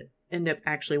that, and you end up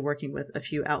actually working with a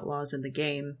few outlaws in the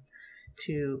game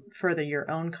to further your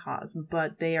own cause,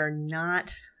 but they are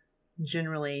not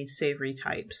generally savory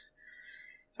types.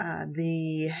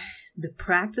 The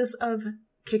practice of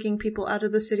kicking people out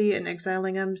of the city and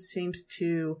exiling them seems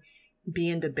to be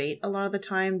in debate a lot of the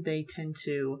time.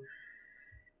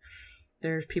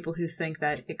 There's people who think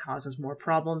that it causes more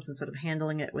problems instead of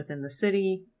handling it within the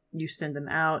city. You send them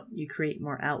out, you create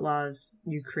more outlaws,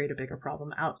 you create a bigger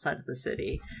problem outside of the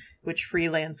city, which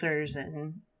freelancers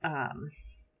and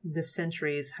the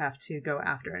sentries have to go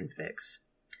after and fix.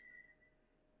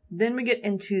 Then we get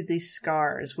into the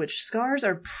Scars, which Scars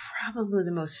are probably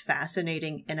the most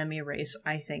fascinating enemy race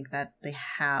I think that they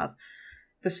have.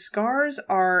 The Scars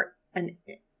are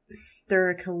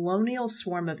they're a colonial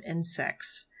swarm of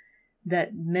insects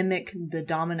that mimic the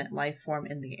dominant life form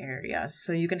in the area.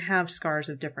 So you can have Scars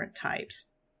of different types.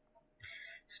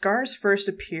 Scars first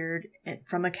appeared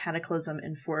from a cataclysm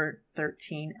in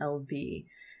 413 LV,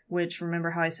 which,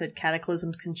 remember how I said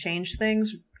cataclysms can change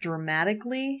things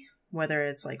dramatically, whether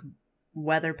it's like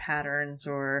weather patterns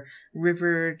or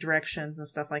river directions and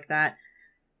stuff like that.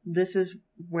 This is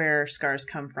where Scars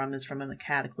come from, is from a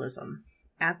cataclysm.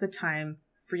 At the time,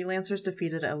 freelancers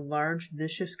defeated a large,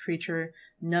 vicious creature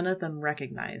none of them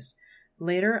recognized.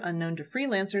 Later, unknown to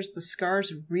freelancers, the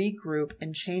Scars regroup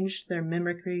and changed their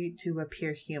mimicry to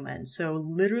appear human. So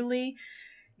literally,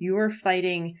 you are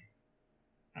fighting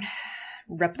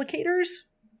replicators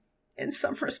in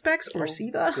some respects, or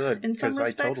Siva in some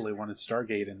respects. Because I totally wanted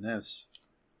Stargate in this.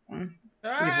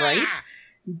 Right?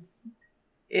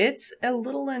 It's a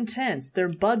little intense. They're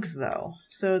bugs, though.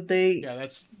 So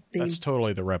that's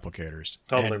totally the replicators.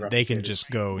 Totally, they can just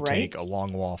go take a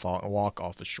long walk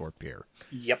off a short pier.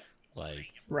 Yep.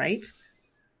 Right?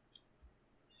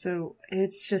 So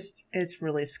it's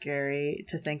really scary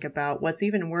to think about. What's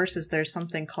even worse is there's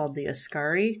something called the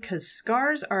Ascari, because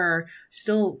Scars are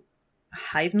still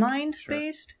hive mind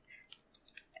based.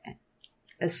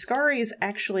 Ascaris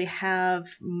actually have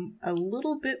a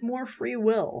little bit more free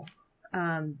will.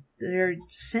 They're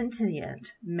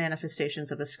sentient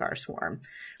manifestations of a Scar swarm.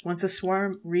 Once a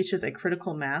swarm reaches a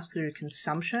critical mass through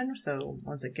consumption, so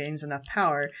once it gains enough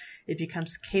power, it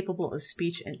becomes capable of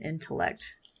speech and intellect,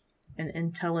 and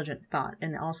intelligent thought,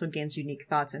 and also gains unique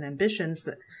thoughts and ambitions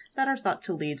that are thought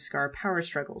to lead Scar power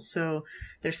struggles. So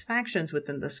there's factions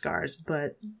within the Scars,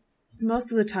 but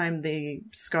most of the time the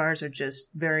Scars are just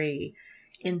very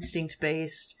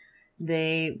instinct-based.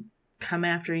 They come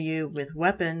after you with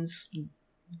weapons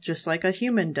just like a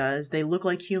human does. They look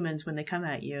like humans when they come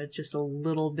at you. It's just a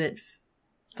little bit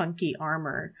funky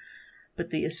armor. But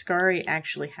the Ascari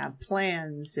actually have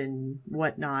plans and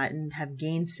whatnot and have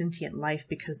gained sentient life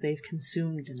because they've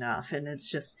consumed enough. And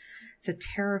it's a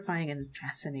terrifying and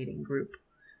fascinating group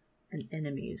of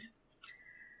enemies.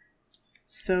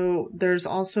 So there's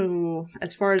also,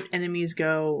 as far as enemies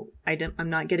go, I'm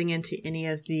not getting into any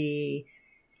of the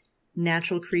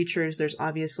Natural creatures, there's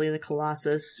obviously the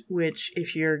Colossus, which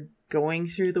if you're going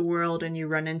through the world and you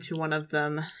run into one of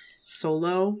them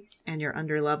solo and you're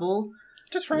under level,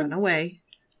 just run away.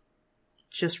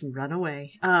 Just run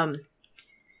away.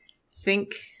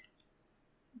 Think,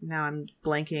 now I'm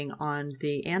blanking on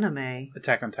the anime.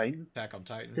 Attack on Titan? Attack on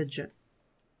Titan.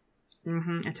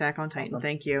 Attack on Titan,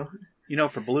 thank you. You know,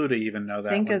 for Blue to even know that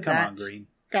Think one. of Come that. on, Green.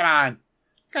 Come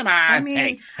on. I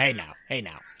mean, Hey now.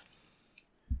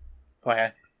 Go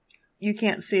ahead. you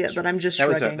can't see it, but I'm just That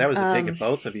shrugging. was a dig at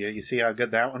both of you. You see how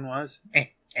good that one was?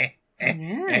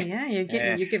 Yeah, you're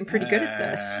getting pretty good at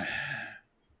this.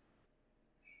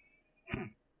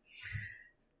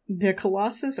 The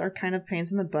Colossus are kind of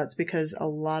pains in the butts because a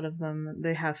lot of them,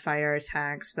 they have fire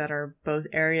attacks that are both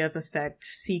area of effect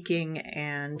seeking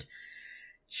and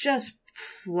just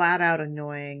flat out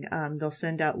annoying. They'll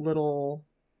send out little,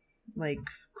 like,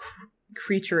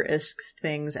 creature-esque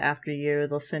things after you.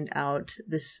 They'll send out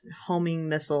this homing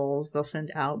missiles. They'll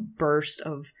send out bursts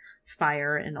of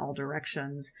fire in all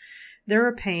directions. They're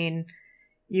a pain.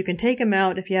 You can take them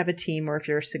out if you have a team or if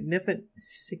you're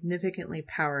significantly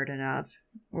powered enough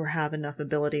or have enough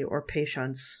ability or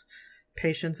patience.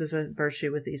 Patience is a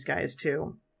virtue with these guys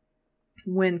too.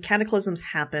 When cataclysms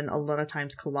happen, a lot of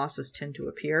times Colossus tend to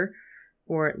appear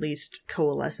or at least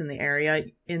coalesce in the area.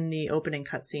 In the opening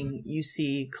cutscene, you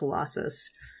see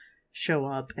Colossus show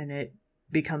up and it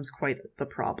becomes quite the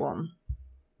problem.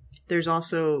 There's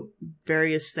also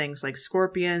various things like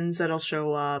scorpions that'll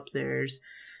show up. There's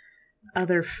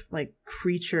other like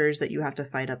creatures that you have to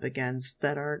fight up against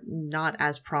that are not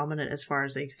as prominent as far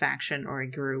as a faction or a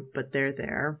group, but they're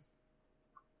there.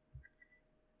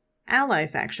 Ally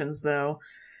factions, though,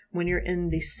 when you're in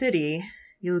the city,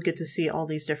 you'll get to see all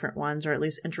these different ones, or at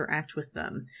least interact with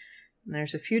them. And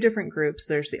there's a few different groups.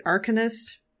 There's the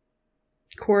Arcanist,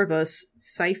 Corvus,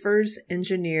 Ciphers,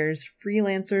 Engineers,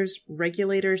 Freelancers,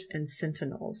 Regulators, and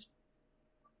Sentinels.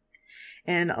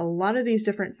 And a lot of these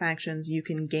different factions you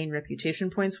can gain reputation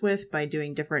points with by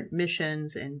doing different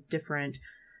missions and different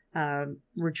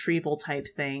retrieval type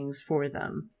things for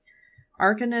them.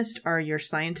 Arcanists are your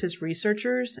scientist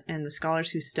researchers and the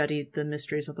scholars who study the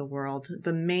mysteries of the world.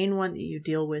 The main one that you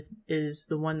deal with is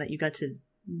the one that you got to,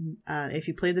 if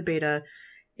you play the beta,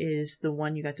 is the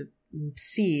one you got to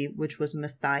see, which was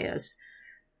Matthias.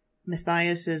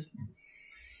 Matthias is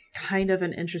kind of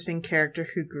an interesting character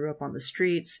who grew up on the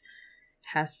streets,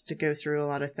 has to go through a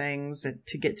lot of things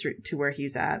to get through to where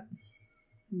he's at.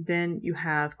 Then you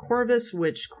have Corvus,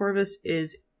 which Corvus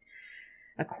is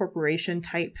a corporation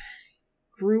type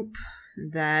group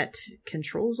that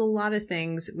controls a lot of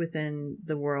things within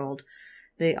the world.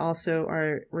 They also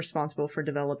are responsible for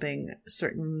developing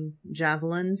certain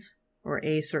javelins, or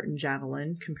a certain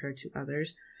javelin compared to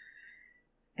others.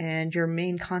 And your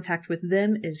main contact with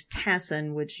them is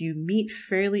Tassin, which you meet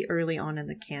fairly early on in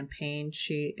the campaign.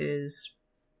 She is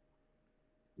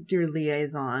your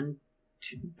liaison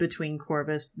between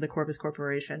Corvus, the Corvus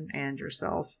Corporation, and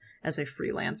yourself as a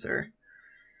freelancer.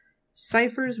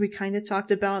 Ciphers, we kind of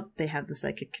talked about. They have the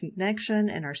psychic connection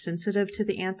and are sensitive to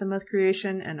the Anthem of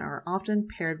Creation and are often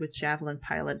paired with javelin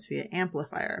pilots via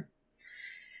amplifier.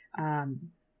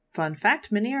 Fun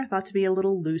fact, many are thought to be a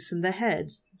little loose in the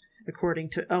heads, according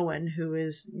to Owen, who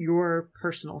is your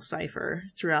personal cipher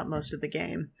throughout most of the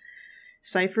game.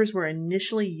 Ciphers were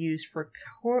initially used for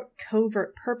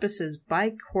covert purposes by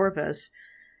Corvus,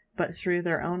 but through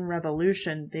their own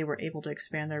revolution, they were able to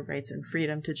expand their rights and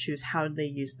freedom to choose how they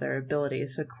used their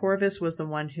abilities. So Corvus was the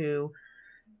one who,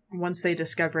 once they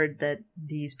discovered that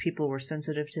these people were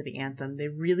sensitive to the Anthem, they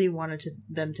really wanted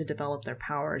them to develop their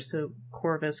powers so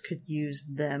Corvus could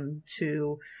use them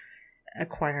to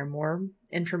acquire more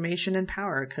information and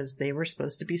power, because they were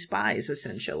supposed to be spies,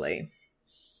 essentially.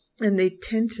 And they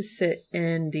tend to sit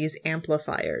in these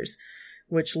amplifiers,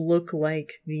 which look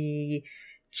like the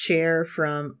chair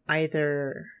from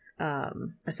either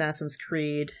Assassin's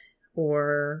Creed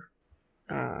or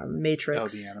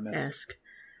Matrix-esque.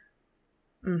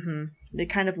 It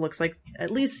kind of looks like,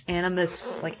 at least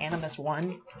Animus, like Animus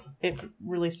 1. It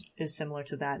really is similar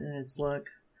to that in its look.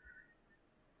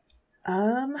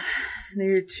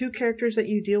 There are two characters that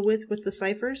you deal with the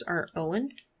ciphers are Owen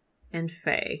and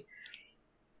Faye.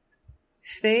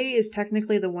 Faye is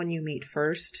technically the one you meet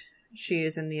first. She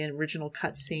is in the original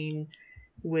cutscene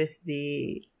with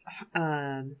the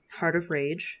Heart of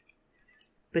Rage,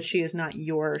 but she is not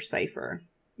your cipher.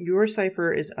 Your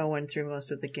cipher is Owen through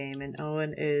most of the game, and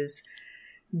Owen is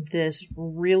this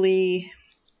really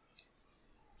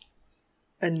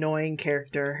annoying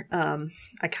character.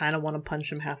 I kind of want to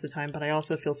punch him half the time, but I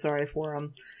also feel sorry for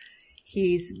him.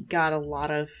 He's got a lot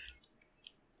of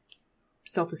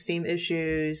self-esteem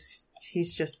issues.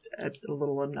 He's just a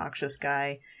little obnoxious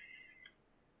guy.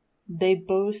 They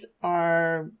both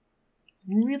are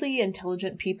really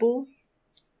intelligent people,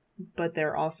 but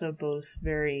they're also both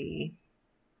very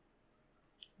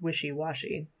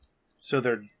wishy-washy. So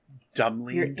they're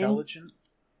dumbly intelligent?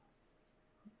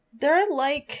 They're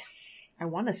like... I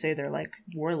want to say they're like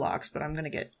warlocks, but I'm going to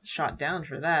get shot down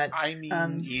for that. I mean,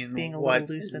 in being a what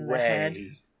little loose in way? the head.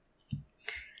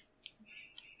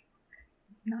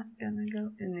 Not gonna go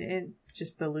in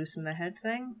just the loose in the head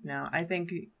thing. No, I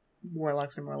think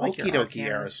warlocks are more like your Okie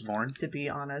dokie, arcans, Erismorn. to be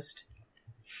honest.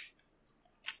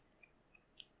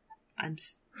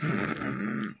 It's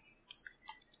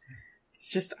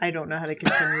just I don't know how to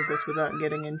continue this without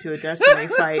getting into a Destiny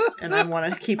fight, and I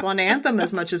want to keep on Anthem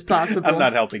as much as possible. I'm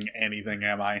not helping anything,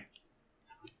 am I?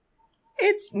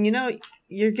 It's, you know,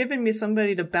 you're giving me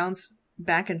somebody to bounce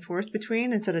back and forth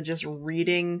between instead of just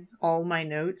reading all my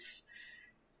notes,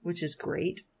 which is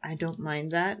great. I don't mind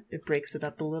that. It breaks it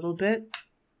up a little bit.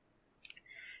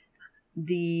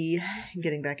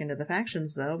 Getting back into the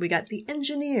factions, though, we got the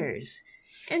engineers.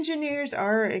 Engineers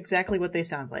are exactly what they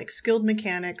sound like. Skilled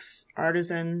mechanics,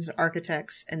 artisans,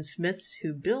 architects, and smiths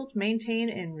who build, maintain,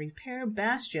 and repair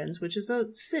bastions, which is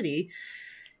a city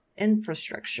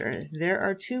infrastructure. There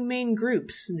are two main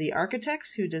groups, the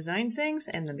architects who design things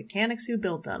and the mechanics who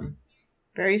build them.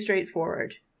 Very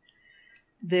straightforward.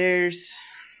 There's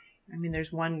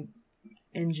one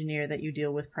engineer that you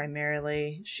deal with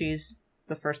primarily. She's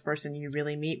the first person you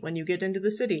really meet when you get into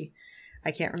the city.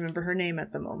 I can't remember her name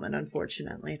at the moment,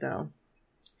 unfortunately, though.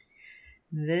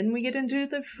 Then we get into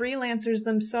the freelancers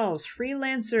themselves.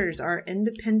 Freelancers are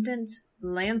independent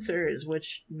lancers,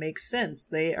 which makes sense.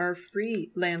 They are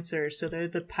freelancers, so they're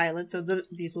the pilots of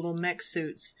these little mech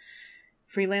suits.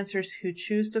 Freelancers who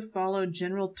choose to follow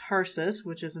General Tarsus,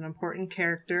 which is an important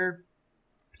character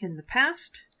in the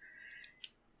past,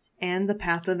 and the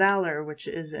Path of Valor, which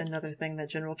is another thing that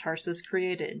General Tarsus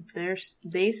created.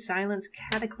 They silence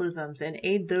cataclysms and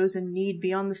aid those in need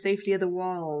beyond the safety of the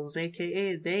walls,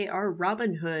 aka they are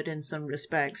Robin Hood in some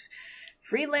respects.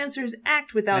 Freelancers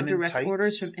act without direct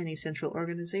orders from any central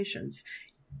organizations.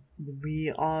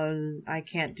 I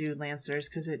can't do Lancers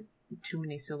because too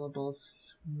many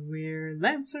syllables. We're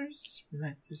Lancers.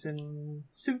 Lancers in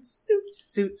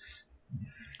suits.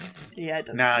 Yeah, it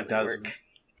doesn't really doesn't work.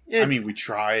 I mean, we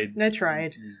tried. I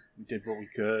tried. We did what we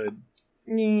could.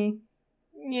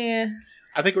 Yeah.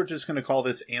 I think we're just going to call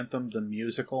this Anthem the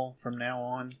Musical from now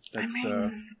on.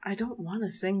 I don't want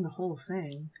to sing the whole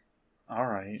thing. All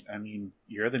right. I mean,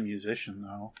 you're the musician,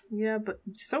 though. Yeah, but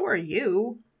so are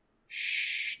you.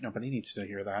 Shh. Nobody needs to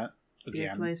hear that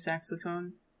again. You play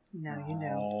saxophone? Now you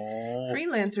know. Oh.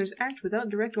 Freelancers act without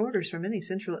direct orders from any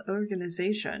central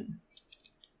organization.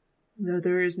 Though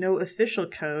there is no official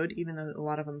code, even though a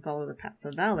lot of them follow the Path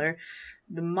of Valor,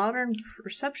 the modern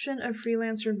perception of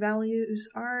freelancer values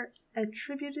are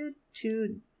attributed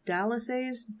to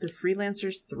Dalathes, the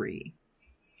Freelancers 3.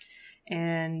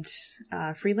 And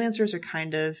freelancers are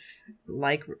kind of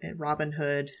like Robin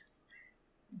Hood.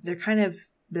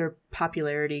 Their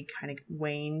popularity kind of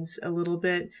wanes a little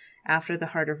bit after the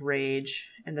Heart of Rage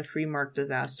and the Freemark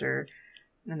disaster.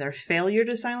 And their failure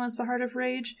to silence the Heart of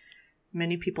Rage,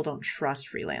 many people don't trust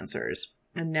freelancers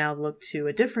and now look to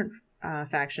a different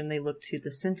faction. They look to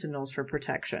the Sentinels for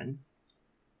protection.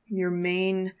 Your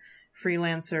main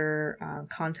freelancer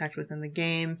contact within the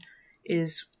game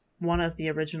is one of the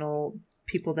original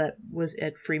people that was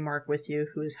at Freemark with you,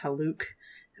 who is Haluk,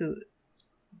 who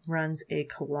runs a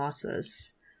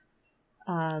Colossus.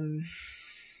 Beyond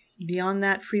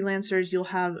that, freelancers, you'll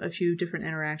have a few different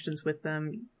interactions with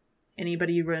them.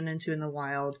 Anybody you run into in the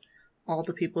wild, all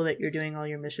the people that you're doing all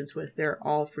your missions with, they're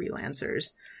all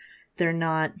freelancers. They're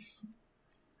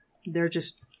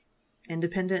just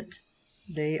independent.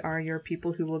 They are your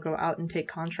people who will go out and take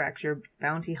contracts, your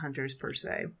bounty hunters per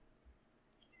se.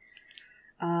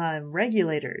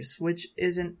 Regulators, which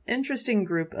is an interesting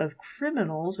group of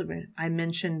criminals. I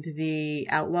mentioned the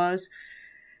outlaws.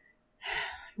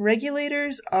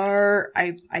 Regulators are,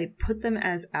 I put them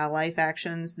as ally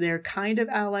factions. They're kind of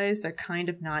allies, they're kind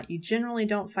of not. You generally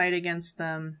don't fight against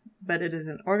them, but it is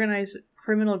an organized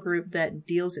criminal group that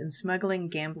deals in smuggling,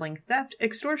 gambling, theft,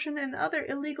 extortion, and other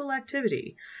illegal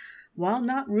activity. While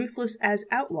not ruthless as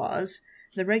outlaws,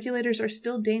 the regulators are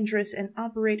still dangerous and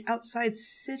operate outside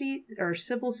city or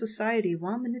civil society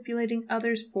while manipulating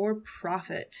others for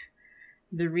profit.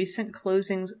 The recent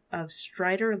closings of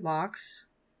Strider locks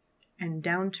and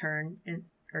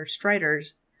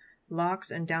Striders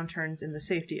locks and downturns in the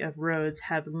safety of roads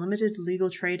have limited legal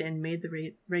trade and made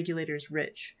the regulators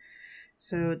rich.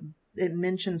 So it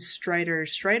mentions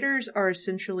Striders. Striders are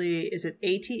essentially, is it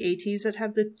AT-ATs that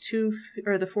have the 2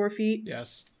 or the 4 feet?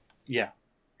 Yes. Yeah.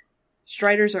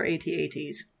 Striders are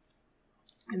AT-ATs.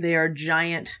 They are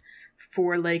giant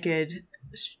 4-legged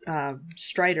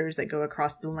striders that go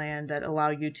across the land that allow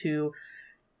you to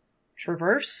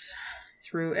traverse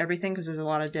through everything, because there's a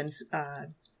lot of dense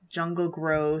jungle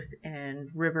growth and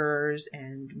rivers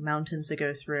and mountains to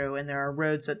go through, and there are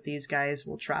roads that these guys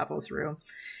will travel through.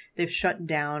 They've shut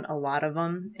down a lot of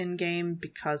them in game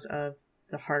because of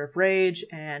the Heart of Rage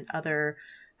and other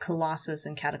Colossus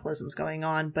and Cataclysms going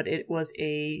on, but it was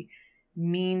a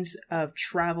means of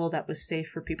travel that was safe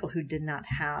for people who did not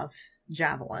have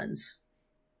javelins.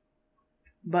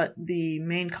 But the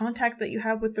main contact that you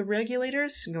have with the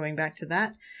regulators, going back to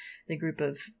that, the group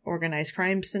of organized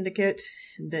crime syndicate,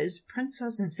 there's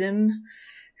Princess Zim,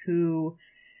 who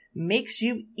makes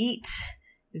you eat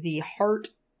the heart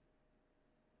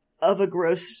of a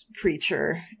gross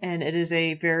creature, and it is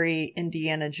a very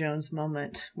Indiana Jones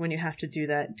moment when you have to do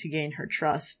that to gain her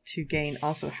trust, to gain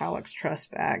also Halleck's trust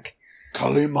back.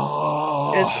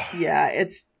 Kalima!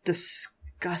 It's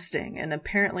disgusting, and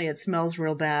apparently it smells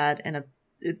real bad, and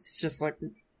it's just like,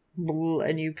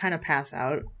 and you kind of pass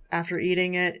out after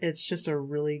eating it. It's just a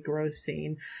really gross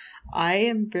scene. I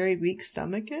am very weak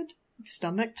stomached.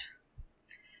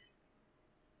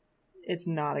 It's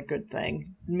not a good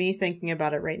thing. Me thinking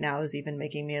about it right now is even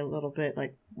making me a little bit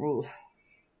like, oof.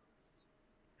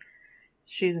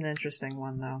 She's an interesting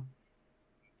one, though.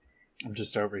 I'm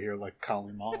just over here like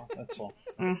Kalima, that's all.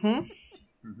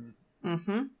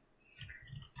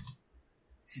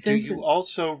 Do you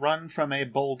also run from a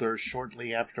boulder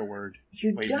shortly afterward?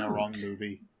 Wait, no, wrong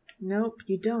movie. Nope,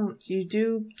 you don't. You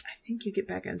do, I think you get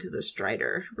back into the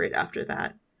Strider right after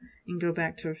that and go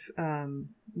back to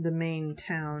the main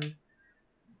town.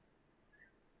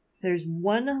 There's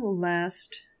one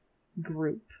last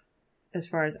group as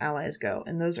far as allies go,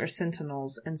 and those are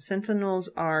Sentinels. And Sentinels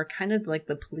are kind of like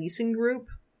the policing group.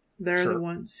 They're the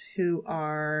ones who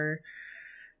are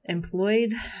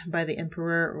employed by the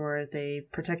Emperor, or they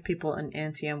protect people in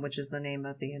Antium, which is the name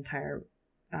of the entire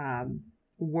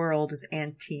world, is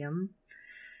Antium.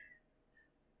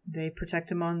 They protect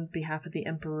them on behalf of the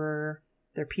Emperor.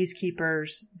 They're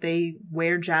peacekeepers. They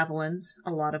wear javelins,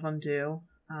 a lot of them do,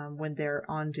 when they're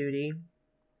on duty.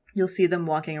 You'll see them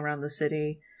walking around the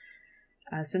city.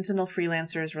 Sentinel and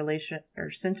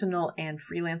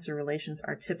freelancer relations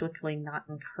are typically not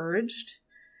encouraged.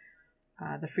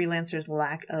 The freelancer's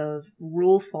lack of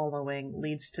rule following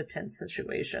leads to tense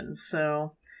situations.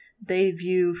 So they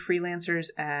view freelancers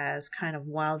as kind of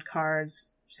wild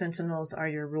cards. Sentinels are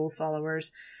your rule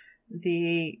followers.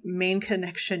 The main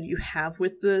connection you have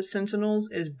with the Sentinels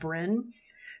is Bryn,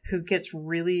 who gets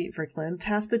really verklempt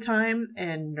half the time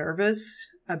and nervous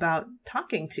about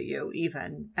talking to you,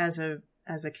 even as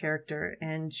a character.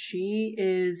 And she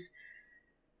is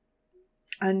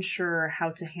unsure how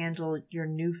to handle your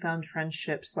newfound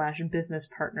friendship / business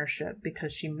partnership,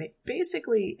 because she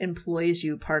basically employs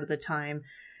you part of the time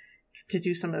to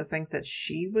do some of the things that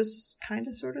she was kind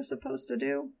of sort of supposed to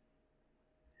do.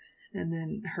 And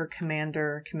then her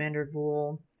Commander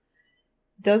Vul,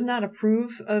 does not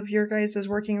approve of your guys'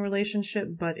 working relationship,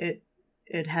 but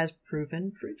it has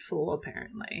proven fruitful,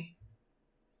 apparently.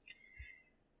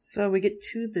 So we get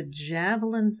to the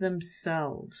javelins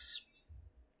themselves.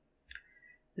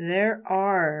 There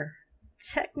are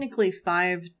technically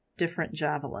 5 different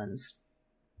javelins.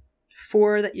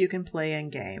 4 that you can play in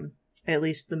game, at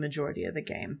least the majority of the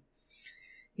game.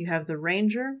 You have the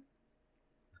Ranger,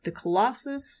 the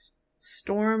Colossus,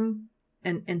 Storm,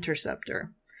 and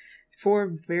Interceptor.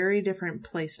 4 very different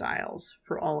play styles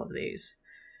for all of these.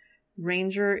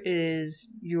 Ranger is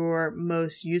your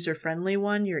most user-friendly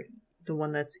one. You're the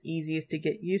one that's easiest to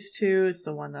get used to. It's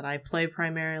the one that I play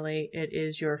primarily. It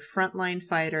is your frontline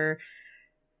fighter,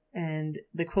 and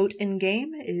the quote in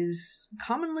game is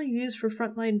commonly used for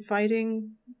frontline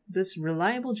fighting. This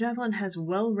reliable javelin has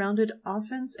well-rounded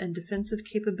offense and defensive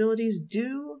capabilities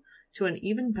due to an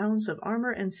even balance of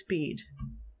armor and speed.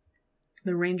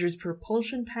 The Ranger's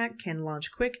propulsion pack can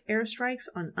launch quick airstrikes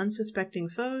on unsuspecting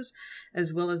foes,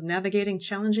 as well as navigating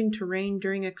challenging terrain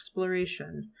during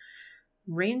exploration.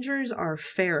 Rangers are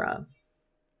Pharah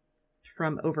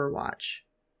from Overwatch.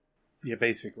 Yeah,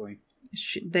 basically.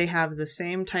 They have the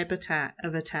same type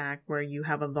of attack where you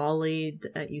have a volley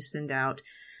that you send out.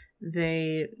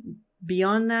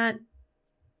 Beyond that,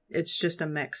 it's just a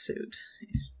mech suit.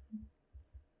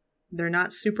 They're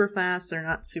not super fast, they're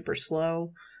not super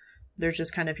slow. They're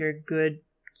just kind of your good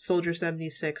Soldier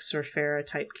 76 or Pharah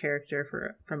type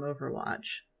character from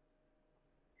Overwatch.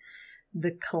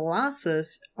 The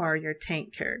Colossus are your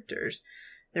tank characters.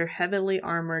 They're heavily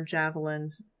armored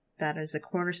javelins that is a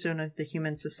cornerstone of the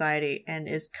human society, and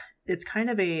it's kind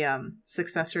of a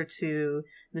successor to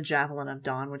the Javelin of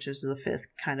Dawn, which is the 5th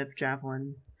kind of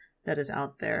javelin that is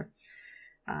out there.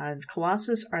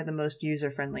 Colossus are the most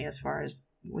user-friendly as far as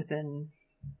within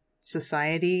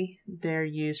society. They're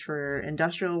used for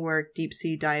industrial work,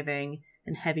 deep-sea diving,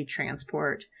 and heavy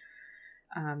transport.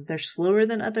 They're slower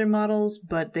than other models,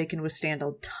 but they can withstand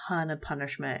a ton of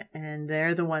punishment, and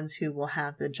they're the ones who will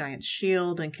have the giant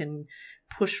shield and can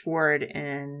push forward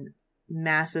in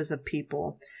masses of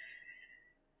people.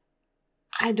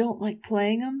 I don't like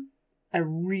playing them.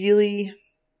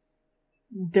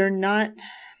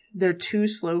 They're too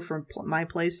slow for my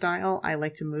play style. I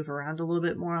like to move around a little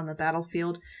bit more on the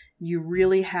battlefield. You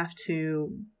really have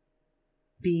to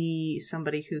be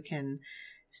somebody who can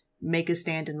make a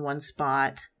stand in one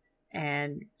spot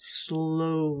and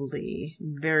slowly,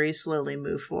 very slowly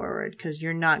move forward, because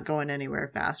you're not going anywhere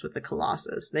fast with the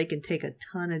Colossus. They can take a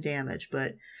ton of damage,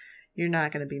 but you're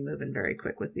not going to be moving very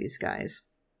quick with these guys.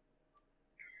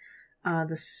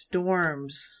 The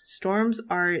Storms. Storms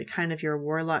are kind of your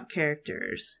warlock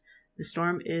characters. The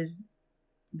Storm is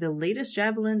the latest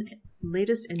javelin,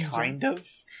 Kind of?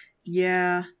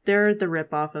 Yeah, they're the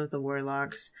ripoff of the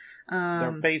warlocks.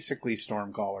 They're basically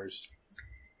Stormcallers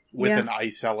with an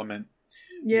ice element,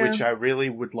 which I really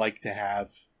would like to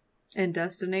have. In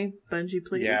Destiny, Bungie,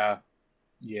 please.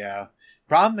 Yeah.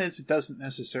 Problem is, it doesn't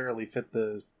necessarily fit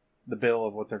the bill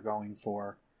of what they're going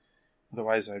for.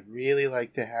 Otherwise, I'd really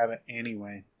like to have it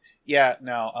anyway. Yeah,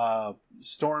 no,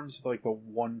 Storm's like the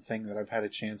one thing that I've had a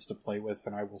chance to play with,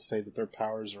 and I will say that their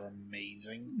powers are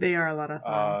amazing. They are a lot of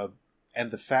fun. And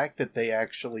the fact that they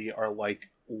actually are like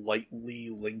lightly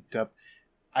linked up,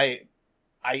 I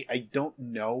don't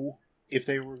know if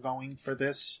they were going for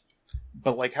this,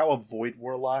 but like how a Void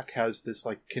Warlock has this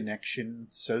like connection,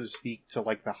 so to speak, to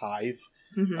like the Hive,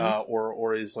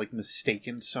 or is like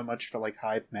mistaken so much for like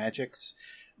Hive magics.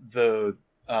 The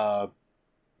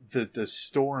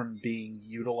Storm being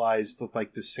utilized with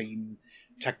like the same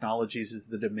technologies as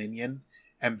the Dominion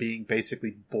and being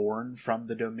basically born from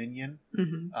the Dominion,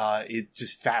 it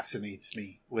just fascinates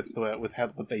me with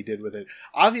what they did with it.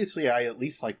 Obviously, I at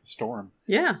least like the Storm.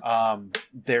 Yeah.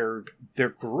 They're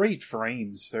great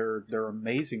frames. They're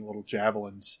amazing little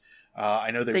javelins.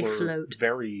 I know they were float.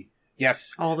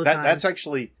 Yes, all the time. That's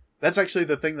actually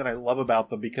the thing that I love about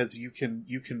them, because you can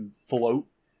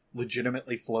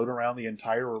legitimately float around the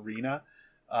entire arena,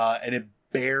 and it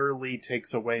barely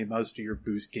takes away most of your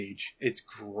boost gauge. It's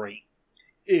great.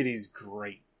 It is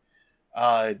great.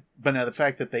 But now the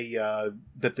fact that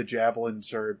that the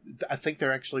javelins are, I think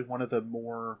they're actually one of the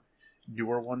more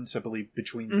newer ones, I believe,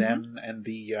 between them and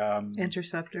the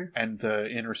Interceptor. And the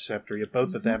Interceptor. Yeah,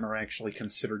 both of them are actually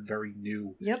considered very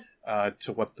new. Yep.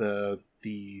 To what the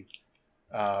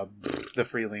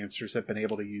freelancers have been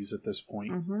able to use at this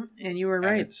point. And you were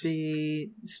right. The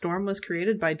Storm was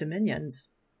created by Dominions.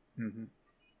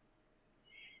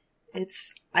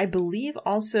 I believe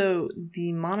also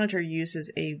the Monitor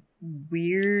uses a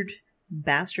weird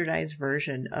bastardized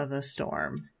version of a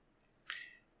Storm.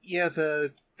 Yeah,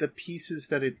 the pieces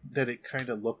that it kind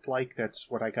of looked like, that's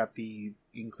what I got the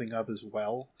inkling of as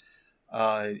well.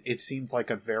 It seemed like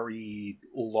a very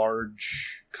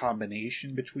large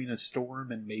combination between a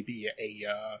Storm and maybe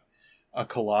a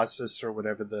Colossus or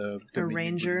whatever the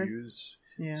Ranger would use.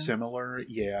 Yeah. Similar,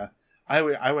 yeah. I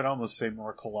would almost say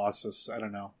more Colossus. I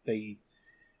don't know.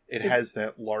 It has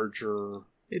that larger.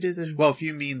 It is well, if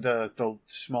you mean the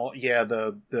small, yeah,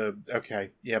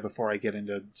 okay, yeah. Before I get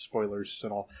into spoilers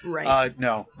and all, right?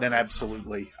 No, then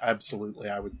absolutely, I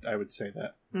would say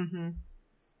that.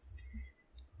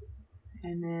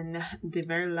 And then the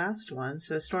very last one.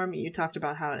 So Storm, you talked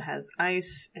about how it has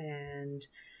ice and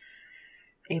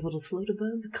able to float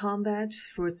above combat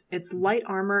for its light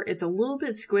armor. It's a little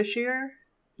bit squishier,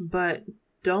 but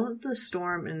don't the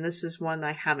Storm, and this is one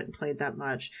I haven't played that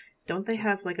much, don't they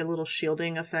have like a little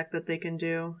shielding effect that they can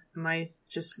do? Am I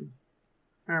just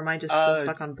still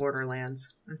stuck on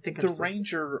Borderlands? I think the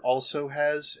Ranger also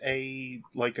has a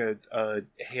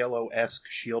Halo-esque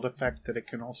shield effect that it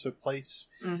can also place.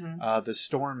 The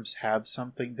Storms have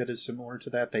something that is similar to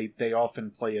that. They often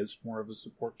play as more of a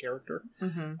support character.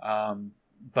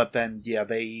 But then, yeah,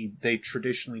 they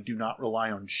traditionally do not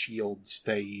rely on shields.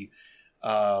 They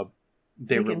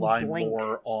rely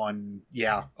more on,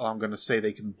 I'm going to say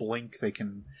they can blink, they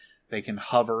can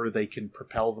hover, they can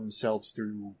propel themselves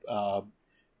through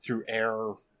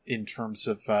air in terms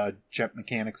of jet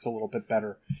mechanics a little bit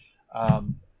better.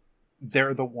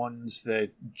 they're the ones that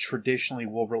traditionally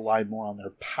will rely more on their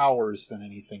powers than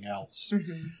anything else,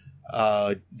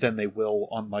 than they will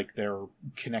on like their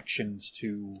connections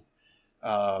to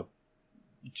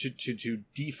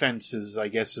defenses, I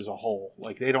guess, as a whole.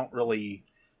 Like, they don't really...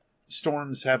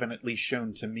 Storms haven't at least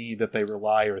shown to me that they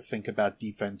rely or think about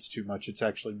defense too much. It's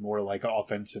actually more like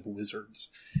offensive wizards.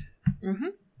 Mm-hmm.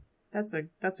 That's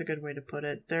a good way to put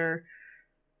it. They're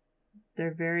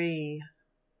very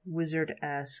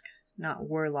wizard-esque. Not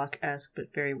warlock-esque,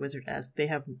 but very wizard-esque. They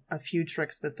have a few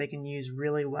tricks that they can use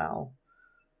really well.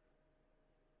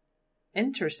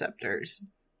 Interceptors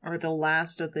are the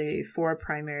last of the 4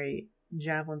 primary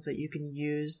javelins that you can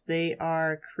use. They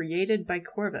are created by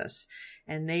Corvus,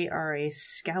 and they are a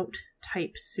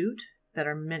scout-type suit that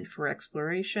are meant for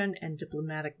exploration and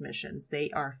diplomatic missions. They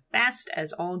are fast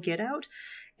as all get out,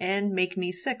 and make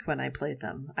me sick when I play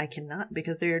them. I cannot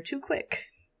because they are too quick.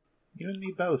 You and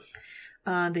me both.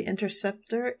 The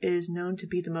Interceptor is known to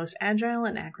be the most agile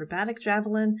and acrobatic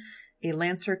javelin. A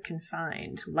lancer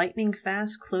confined. Lightning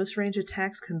fast, close-range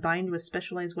attacks combined with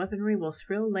specialized weaponry will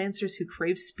thrill lancers who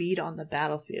crave speed on the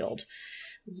battlefield.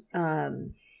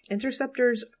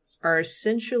 Interceptors are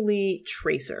essentially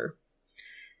Tracer.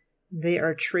 They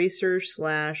are Tracer /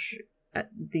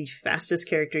 the fastest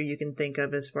character you can think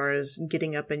of as far as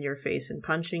getting up in your face and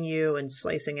punching you and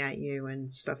slicing at you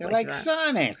and stuff They're like like that.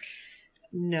 Sonic!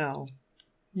 No.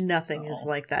 Nothing is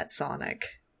like that Sonic.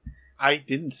 I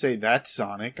didn't say that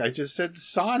Sonic. I just said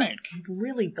Sonic.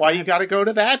 Really? Why you gotta go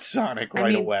to that Sonic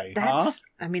right away, huh?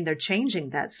 I mean, they're changing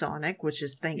that Sonic, which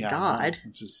is thank God.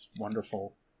 Which is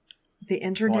wonderful. The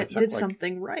internet did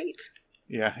something right.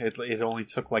 Yeah, it only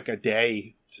took like a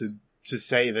day to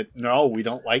say that no, we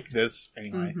don't like this.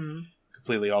 Anyway,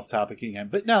 completely off topic again.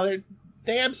 But no,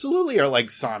 they absolutely are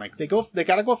like Sonic. They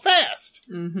gotta go fast.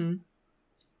 Mm-hmm.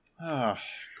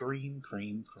 Green.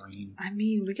 I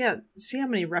mean, see how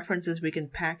many references we can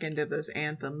pack into this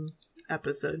Anthem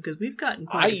episode, because we've gotten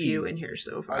quite a few in here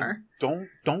so far.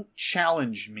 Don't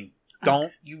challenge me.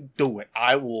 Don't you do it.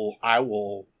 I will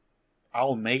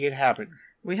make it happen.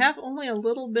 We have only a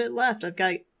little bit left. I've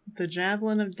got the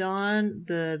Javelin of Dawn,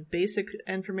 the basic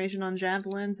information on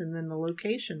javelins, and then the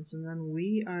locations, and then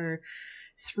we are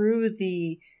through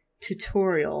the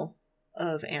tutorial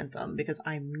of Anthem, because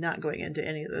I'm not going into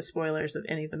any of the spoilers of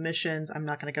any of the missions. I'm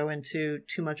not going to go into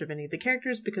too much of any of the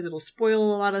characters because it'll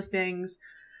spoil a lot of things.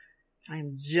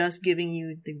 I'm just giving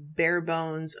you the bare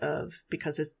bones of,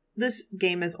 because this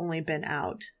game has only been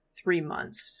out 3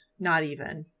 months, not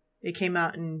even. It came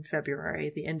out in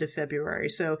February, the end of February,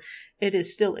 so it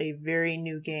is still a very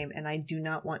new game, and I do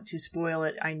not want to spoil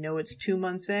it. I know it's 2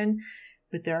 months in,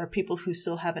 but there are people who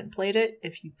still haven't played it.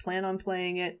 If you plan on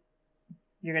playing it,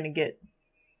 you're going to get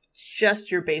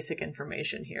just your basic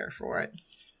information here for it.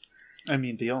 I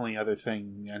mean, the only other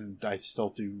thing, and I still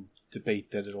do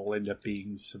debate that it'll end up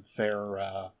being some fair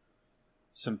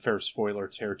spoiler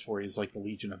territory, is like the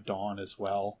Legion of Dawn as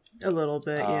well. A little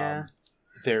bit, yeah.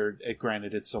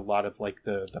 Granted, it's a lot of like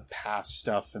the past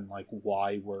stuff and like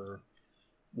why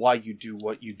you do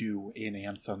what you do in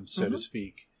Anthem, so to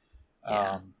speak.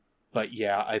 Yeah. But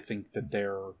yeah, I think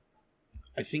that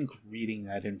I think reading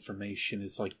that information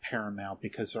is like paramount,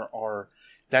 because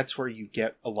that's where you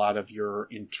get a lot of your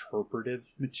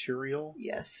interpretive material.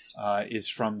 Yes. Is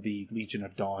from the Legion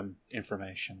of Dawn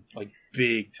information, like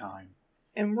big time.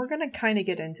 And we're going to kind of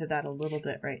get into that a little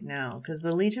bit right now, because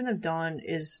the Legion of Dawn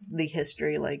is the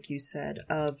history, like you said,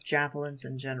 of javelins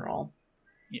in general.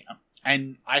 Yeah.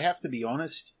 And I have to be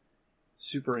honest,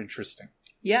 super interesting.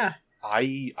 Yeah.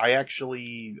 I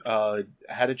actually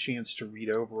had a chance to read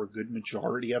over a good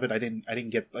majority of it. I didn't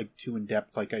get like too in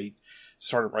depth, like I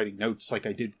started writing notes like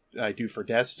I do for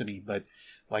Destiny, but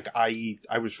like I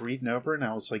was reading over and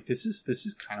I was like, this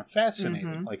is kind of fascinating.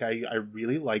 Mm-hmm. Like I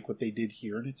really like what they did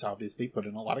here, and it's obvious they put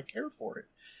in a lot of care for it.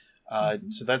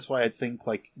 So that's why I think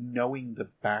like knowing the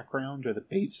background or the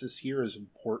basis here is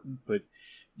important. But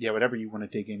yeah, whatever you want to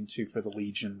dig into for the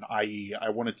Legion, I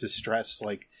wanted to stress,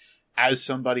 like, as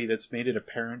somebody that's made it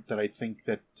apparent that I think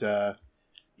that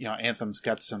Anthem's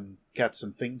got some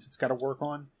things it's got to work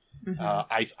on.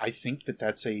 Mm-hmm. I think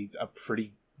that's a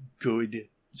pretty good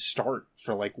start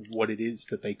for like what it is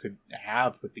that they could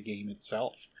have with the game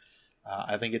itself.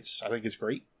 I think it's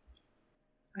great.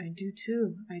 I do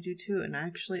too, and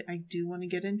actually I do want to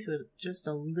get into it just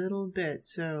a little bit.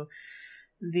 So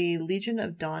the Legion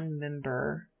of Dawn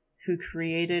member who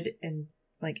created and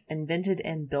invented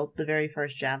and built the very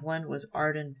first javelin was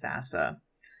Arden Vasa.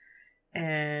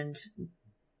 And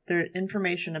the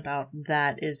information about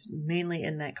that is mainly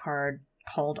in that card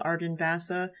called Arden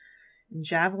Vasa. And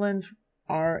javelins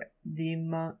are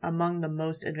among the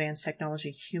most advanced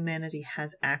technology humanity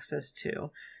has access to.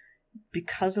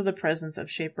 Because of the presence of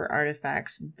Shaper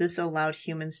artifacts, this allowed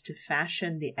humans to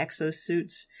fashion the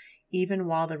exosuits even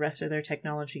while the rest of their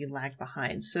technology lagged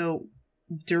behind. So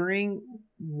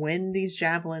when these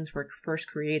javelins were first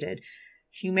created,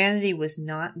 humanity was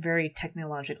not very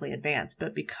technologically advanced,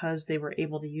 but because they were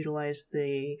able to utilize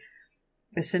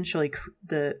essentially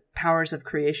the powers of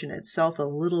creation itself a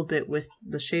little bit with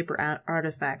the Shaper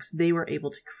artifacts, they were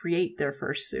able to create their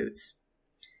first suits.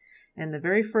 And the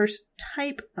very first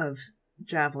type of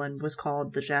javelin was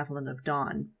called the Javelin of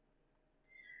Dawn.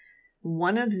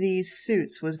 One of these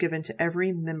suits was given to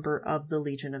every member of the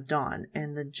Legion of Dawn,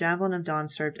 and the Javelin of Dawn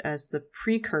served as the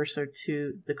precursor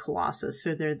to the Colossus.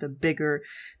 So they're they're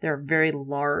a very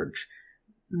large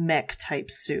mech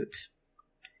type suit.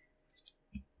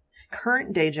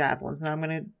 Current day javelins, and I'm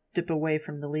going to dip away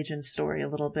from the Legion story a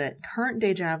little bit. Current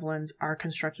day javelins are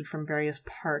constructed from various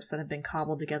parts that have been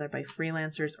cobbled together by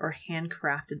freelancers or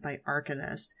handcrafted by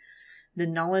arcanists. The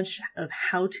knowledge of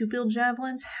how to build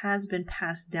javelins has been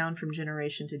passed down from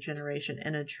generation to generation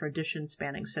in a tradition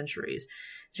spanning centuries.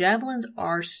 Javelins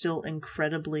are still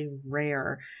incredibly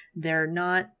rare. There's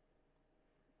not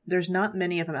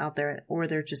many of them out there, or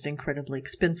they're just incredibly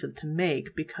expensive to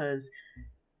make because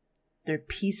their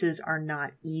pieces are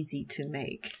not easy to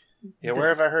make. Yeah, where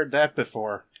have I heard that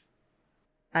before?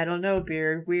 I don't know,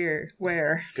 Beard. Where?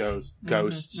 Ghosts.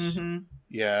 Mm-hmm.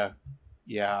 Yeah.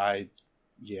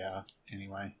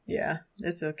 Anyway. Yeah,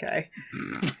 it's okay.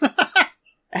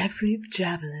 Every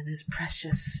javelin is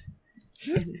precious.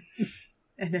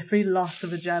 And every loss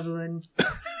of a javelin...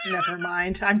 Never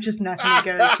mind. I'm just not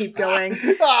going to keep going.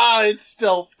 It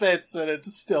still fits and it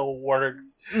still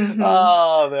works. Mm-hmm.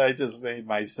 I just made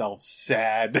myself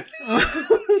sad.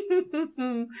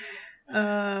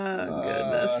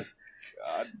 Goodness.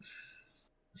 God.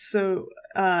 So,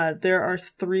 there are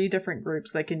 3 different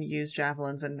groups that can use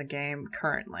javelins in the game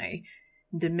currently.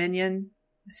 Dominion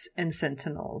and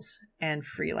Sentinels and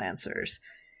Freelancers.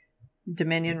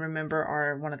 Dominion, remember,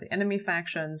 are one of the enemy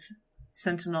factions.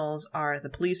 Sentinels are the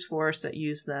police force that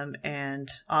use them, and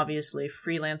obviously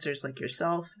freelancers like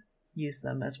yourself use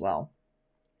them as well.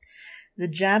 The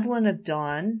Javelin of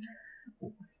Dawn,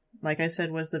 like I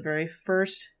said, was the very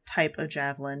first type of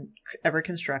javelin ever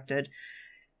constructed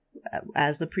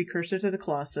as the precursor to the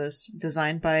Colossus,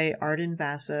 designed by Arden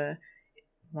Vasa.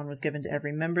 One was given to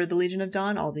every member of the Legion of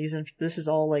Dawn. This is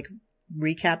all like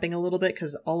recapping a little bit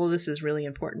because all of this is really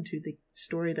important to the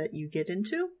story that you get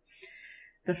into.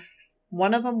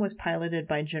 One of them was piloted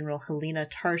by General Helena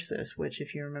Tarsus, which,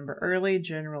 if you remember early,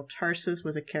 General Tarsus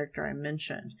was a character I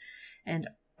mentioned. And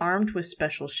armed with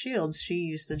special shields, she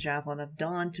used the Javelin of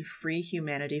Dawn to free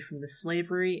humanity from the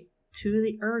slavery to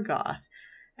the Urgoth.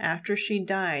 After she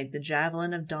died, the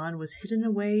Javelin of Dawn was hidden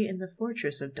away in the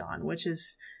Fortress of Dawn, which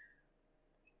is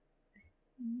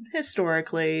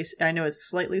historically, I know it's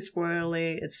slightly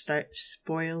spoilery,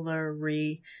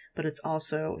 but it's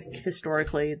also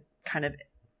historically kind of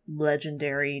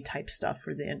legendary type stuff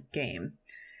for the game.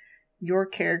 Your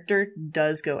character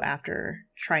does go after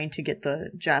trying to get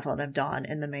the Javelin of Dawn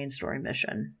in the main story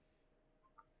mission.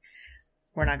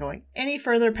 We're not going any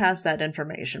further past that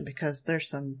information because there's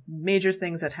some major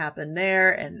things that happen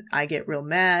there, and I get real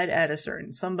mad at a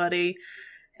certain somebody,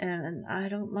 and I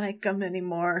don't like them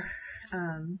anymore.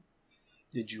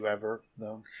 Did you ever,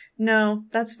 though? No,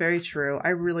 that's very true. I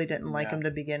really didn't like them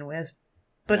to begin with.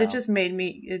 But No. it just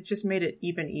made it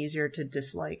even easier to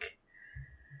dislike.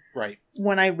 Right.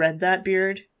 When I read that,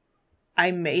 Beard,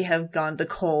 I may have gone to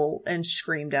Cole and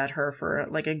screamed at her for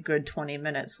like a good 20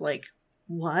 minutes. Like,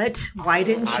 what? Why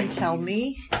didn't you tell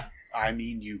me? I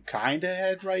mean, you kind of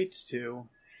had rights to.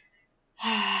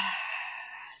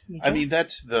 I mean,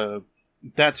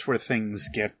 that's where things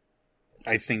get,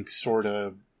 I think, sort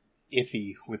of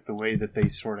iffy with the way that they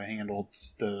sort of handled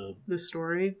the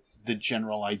story. The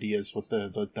general ideas with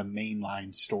the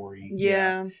mainline story.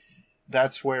 Yeah.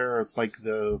 That's where, like,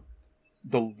 the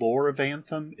lore of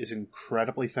Anthem is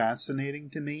incredibly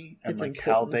fascinating to me. And, it's like,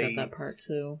 how they... that part,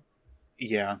 too.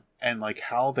 Yeah. And, like,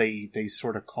 how they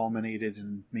sort of culminated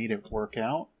and made it work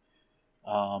out.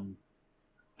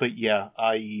 But, yeah,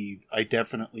 I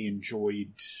definitely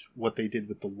enjoyed what they did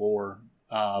with the lore.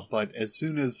 But as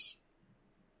soon as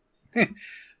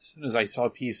I saw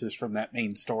pieces from that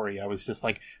main story, I was just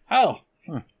like, oh,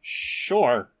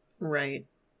 sure. Right.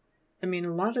 I mean,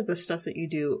 a lot of the stuff that you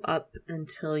do up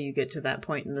until you get to that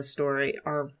point in the story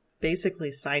are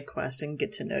basically side quest and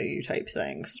get to know you type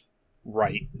things.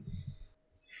 Right.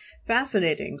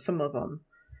 Fascinating, some of them.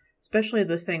 Especially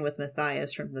the thing with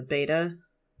Matthias from the beta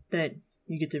that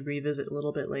you get to revisit a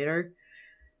little bit later.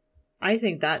 I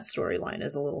think that storyline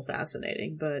is a little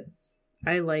fascinating, but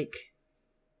I like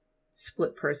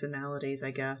split personalities,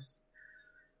 I guess.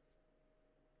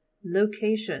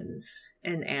 Locations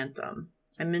in Anthem.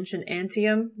 I mentioned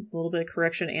Antium. A little bit of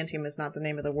correction. Antium is not the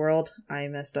name of the world. I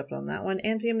messed up on that one.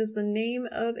 Antium is the name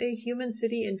of a human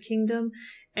city and kingdom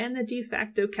and the de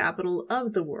facto capital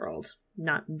of the world.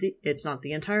 It's not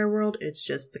the entire world, it's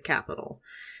just the capital.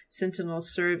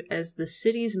 Sentinels serve as the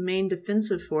city's main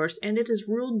defensive force, and it is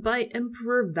ruled by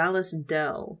Emperor Valus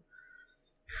Del.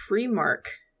 Freemark.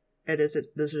 It is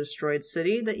the destroyed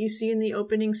city that you see in the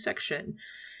opening section.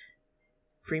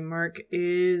 Freemark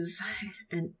is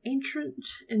an ancient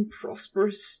and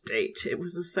prosperous state. It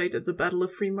was the site of the Battle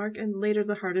of Freemark and later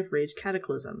the Heart of Rage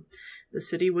Cataclysm. The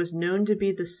city was known to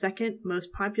be the second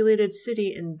most populated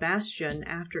city in Bastion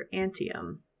after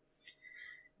Antium.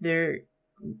 Though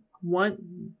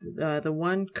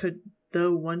one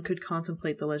could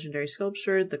contemplate the legendary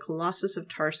sculpture, the Colossus of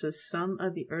Tarsus, some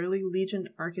of the early Legion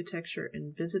architecture,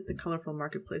 and visit the colorful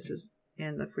marketplaces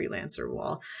and the Freelancer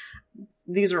Wall.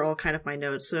 These are all kind of my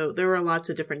notes. So there were lots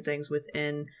of different things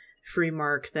within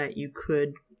Freemark that you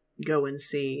could go and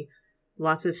see.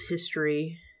 Lots of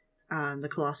history, the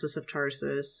Colossus of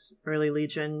Tarsus, early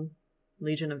Legion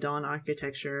of Dawn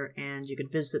architecture, and you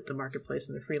could visit the marketplace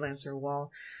and the Freelancer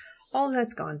Wall. All of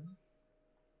that's gone.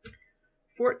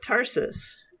 Fort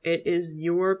Tarsus. It is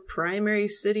your primary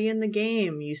city in the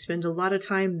game. You spend a lot of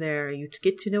time there. You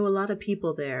get to know a lot of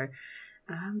people there.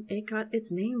 It got its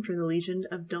name from the Legion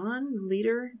of Dawn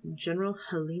leader, General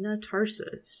Helena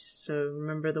Tarsus. So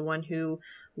remember the one who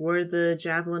wore the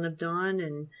Javelin of Dawn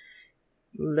and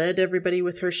led everybody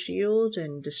with her shield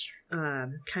and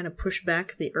kind of pushed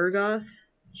back the Urgoth?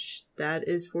 That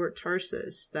is Fort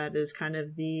Tarsus. That is kind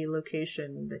of the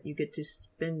location that you get to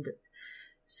spend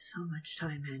so much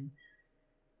time in.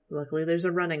 Luckily, there's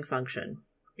a running function.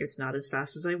 It's not as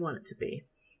fast as I want it to be.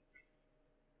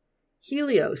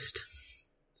 Heliost.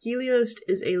 Heliost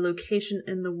is a location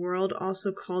in the world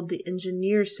also called the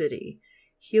Engineer City.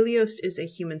 Heliost is a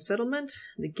human settlement.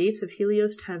 The gates of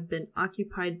Heliost have been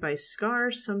occupied by Scar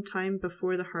sometime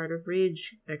before the Heart of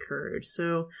Rage occurred.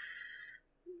 So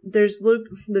there's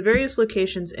the various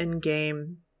locations in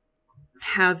game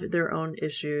have their own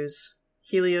issues.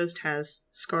 Heliost has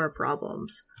Scar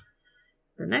problems.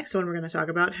 The next one we're going to talk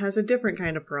about has a different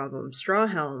kind of problem.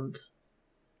 Strawhelm,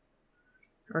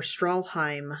 or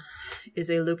Stralheim, is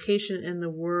a location in the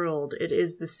world. It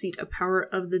is the seat of power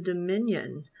of the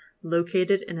Dominion,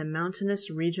 located in a mountainous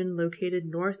region located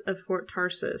north of Fort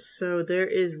Tarsus. So there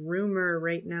is rumor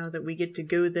right now that we get to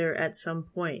go there at some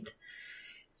point.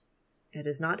 It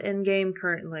is not in-game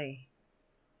currently,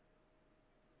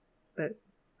 but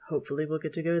hopefully we'll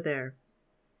get to go there.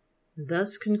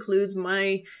 Thus concludes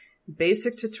my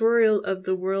basic tutorial of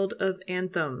the world of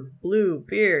Anthem.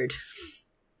 Bluebeard.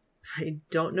 I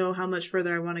don't know how much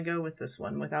further I want to go with this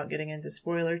one without getting into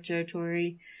spoiler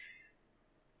territory.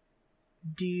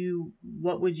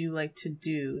 What would you like to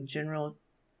do? General,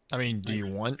 I mean, do you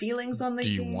want feelings on the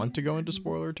game? Do you want to go into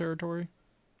spoiler territory?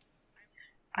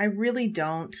 I really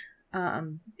don't.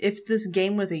 If this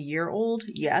game was a year old,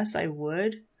 yes, I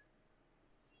would.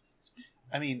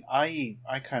 I mean, I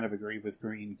kind of agree with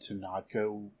Green to not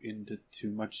go into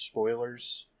too much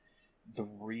spoilers. The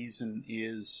reason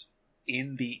is,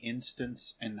 in the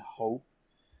instance and hope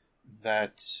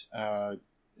that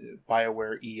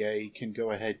BioWare EA can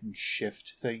go ahead and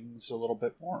shift things a little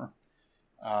bit more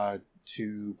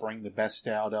to bring the best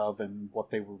out of and what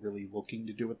they were really looking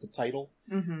to do with the title.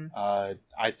 Mm-hmm.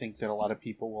 I think that a lot of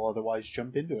people will otherwise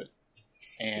jump into it.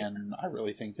 And I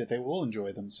really think that they will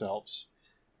enjoy themselves.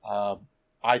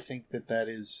 I think that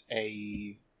is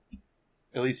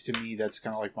at least to me, that's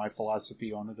kind of like my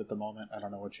philosophy on it at the moment. I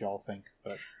don't know what y'all think,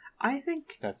 but I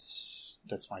think that's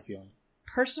my feeling.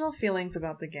 Personal feelings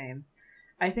about the game.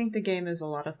 I think the game is a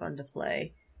lot of fun to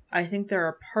play. I think there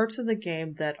are parts of the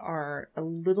game that are a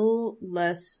little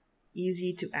less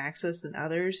easy to access than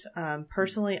others.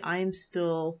 Personally, I'm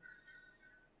still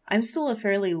a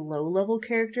fairly low-level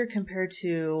character compared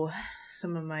to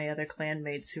some of my other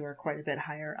clanmates who are quite a bit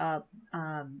higher up.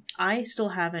 I still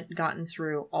haven't gotten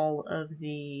through all of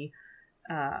the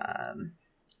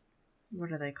what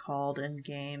are they called in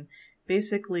game?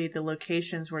 Basically, the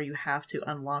locations where you have to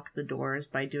unlock the doors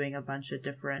by doing a bunch of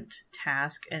different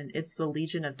tasks, and it's the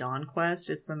Legion of Dawn quest.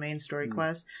 It's the main story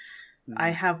quest. Mm-hmm. I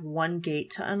have one gate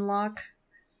to unlock,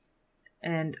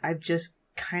 and I've just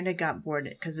kind of got bored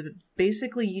because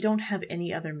basically you don't have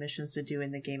any other missions to do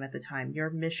in the game at the time. Your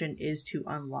mission is to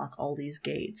unlock all these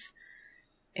gates,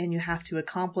 and you have to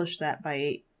accomplish that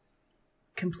by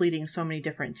completing so many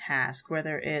different tasks,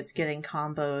 whether it's getting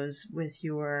combos with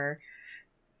your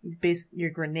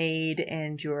grenade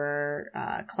and your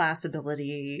class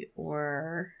ability,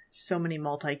 or so many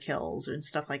multi-kills and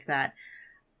stuff like that.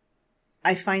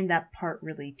 I find that part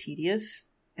really tedious,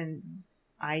 and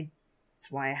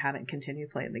that's why I haven't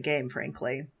continued playing the game,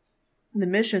 frankly. The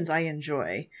missions I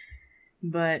enjoy,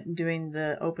 but doing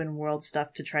the open world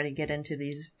stuff to try to get into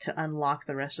these to unlock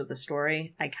the rest of the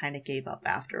story, I kind of gave up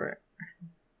after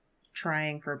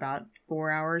trying for about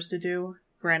 4 hours to do.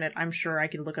 Granted, I'm sure I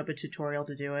could look up a tutorial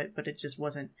to do it, but it just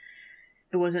wasn't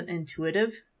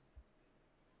intuitive.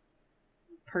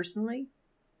 Personally,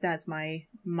 that's my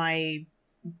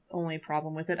only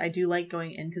problem with it. I do like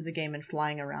going into the game and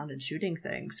flying around and shooting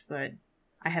things, but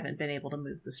I haven't been able to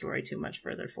move the story too much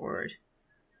further forward.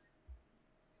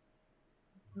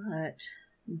 But,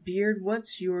 Beard,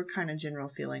 what's your kind of general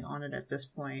feeling on it at this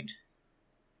point?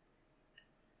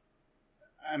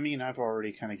 I mean, I've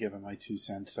already kind of given my 2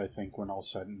 cents, I think, when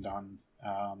all's said and done.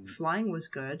 Flying was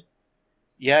good.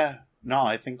 Yeah. No,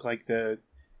 I think, like,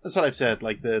 that's what I've said.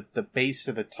 Like, the base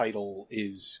of the title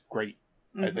is great,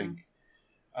 I think.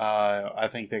 I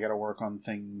think they got to work on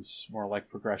things more like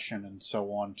progression and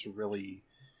so on to really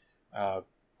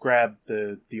grab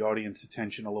the audience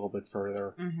attention a little bit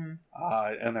further.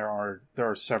 And there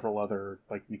are several other,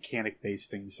 like, mechanic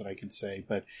based things that I can say,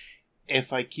 but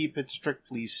if I keep it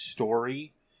strictly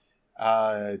story,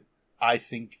 I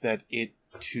think that it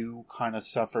too kind of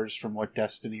suffers from what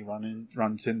Destiny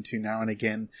runs into now and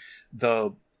again.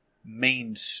 The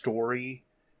main story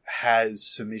has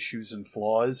some issues and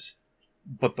flaws,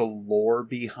 but the lore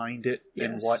behind it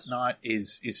and whatnot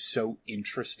is so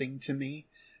interesting to me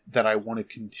that I want to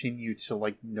continue to,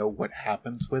 like, know what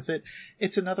happens with it.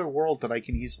 It's another world that I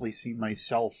can easily see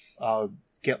myself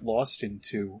get lost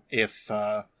into if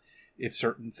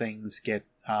certain things get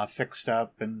fixed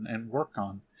up and worked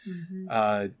on.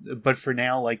 But for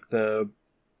now, like, the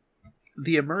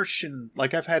immersion,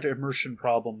 like, I've had immersion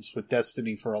problems with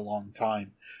Destiny for a long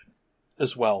time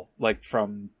as well. Like,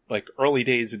 from, like, early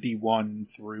days of D1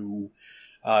 through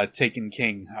Taken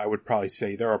King, I would probably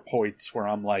say there are points where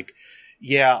I'm like,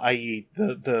 yeah,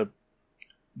 the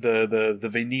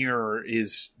veneer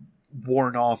is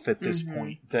worn off at this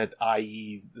point, that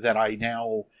I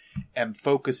now am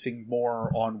focusing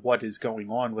more on what is going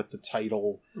on with the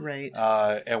title, right,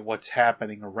 and what's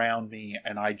happening around me,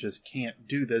 and I just can't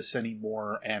do this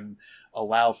anymore and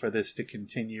allow for this to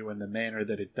continue in the manner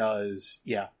that it does.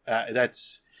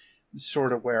 That's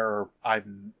sort of where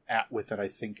I'm at with it, I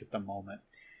think, at the moment.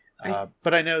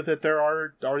 But I know that there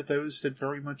are those that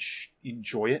very much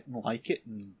enjoy it and like it,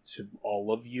 and to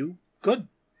all of you, good.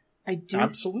 I do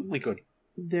absolutely good.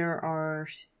 There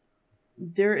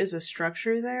is a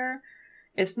structure there.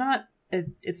 It's not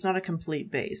a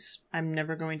complete base. I'm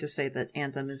never going to say that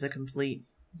Anthem is a complete,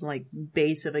 like,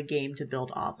 base of a game to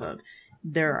build off of.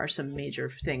 There are some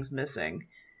major things missing.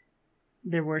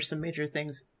 There were some major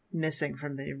things missing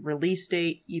from the release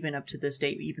date, even up to this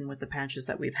date, even with the patches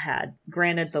that we've had.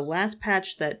 Granted, the last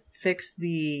patch that fixed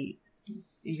you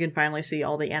can finally see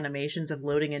all the animations of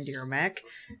loading into your mech.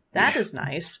 That is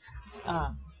nice.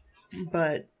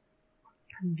 But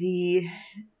the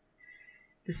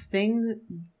thing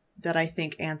that I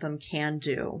think Anthem can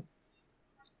do,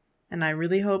 and I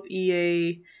really hope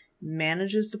EA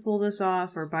manages to pull this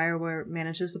off, or BioWare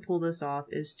manages to pull this off,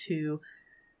 is to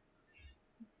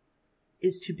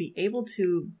be able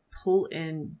to pull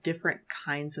in different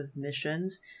kinds of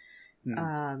missions.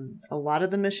 A lot of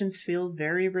the missions feel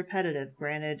very repetitive.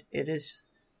 Granted, it is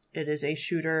a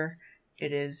shooter.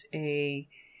 It is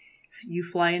you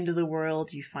fly into the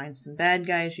world, you find some bad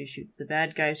guys, you shoot the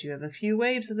bad guys, you have a few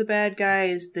waves of the bad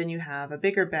guys, then you have a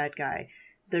bigger bad guy.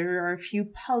 There are a few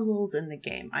puzzles in the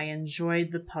game. I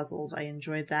enjoyed the puzzles. I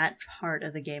enjoyed that part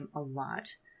of the game a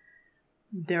lot.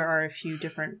 There are a few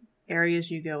different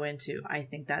areas you go into. I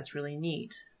think that's really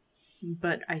neat.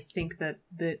 But I think that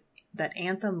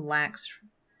Anthem lacks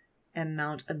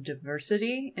amount of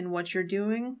diversity in what you're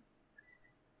doing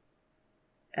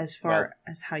as far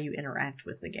as how you interact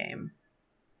with the game.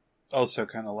 Also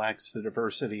kind of lacks the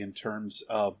diversity in terms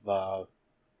of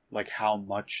like how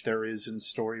much there is in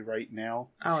story right now.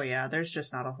 Oh yeah, there's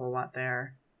just not a whole lot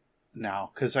there.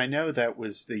 No, because I know that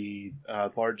was the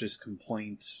largest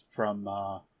complaint from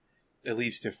at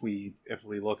least if we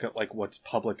look at, like, what's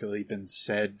publicly been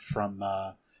said from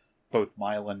both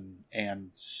Mylan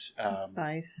and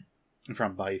Byf.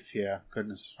 From Byf, yeah.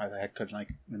 Goodness, why the heck couldn't I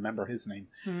remember his name?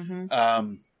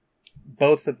 Mm-hmm.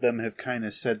 Both of them have kind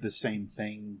of said the same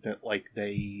thing, that, like,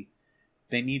 they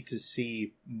they need to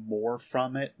see more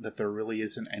from it, that there really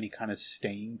isn't any kind of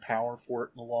staying power for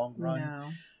it in the long run.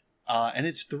 No. And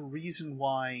it's the reason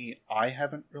why I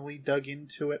haven't really dug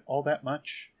into it all that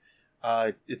much.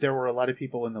 There were a lot of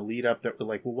people in the lead up that were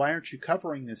like, well, why aren't you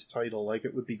covering this title? Like,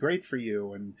 it would be great for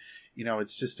you. And, you know,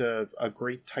 it's just a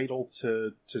great title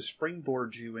to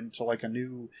springboard you into like a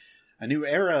new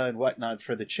era and whatnot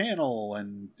for the channel,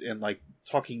 and like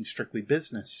talking strictly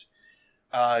business.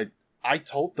 I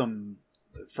told them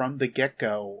from the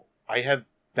get-go, I have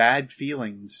bad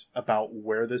feelings about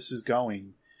where this is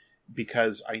going,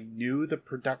 because I knew the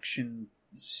production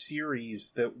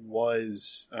series that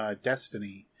was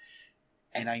Destiny,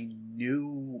 and I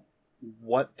knew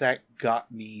what that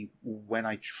got me when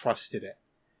I trusted it.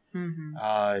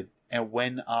 Mm-hmm. And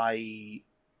when I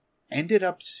ended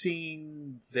up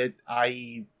seeing that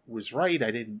I was right,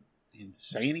 I didn't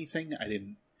say anything. I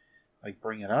didn't like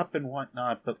bring it up and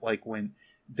whatnot. But like, when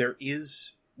there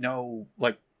is no,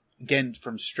 like, again,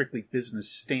 from strictly business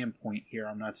standpoint here,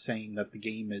 I'm not saying that the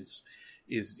game is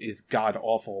god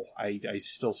awful. I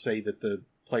still say that the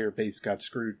player base got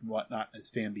screwed and whatnot, and I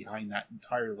stand behind that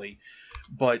entirely.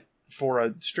 But for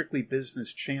a strictly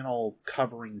business channel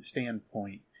covering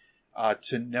standpoint,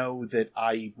 to know that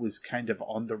I was kind of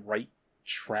on the right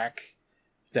track,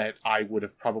 that I would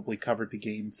have probably covered the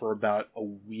game for about a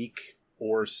week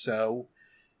or so,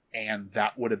 and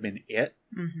that would have been it.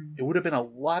 Mm-hmm. It would have been a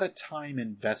lot of time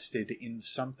invested in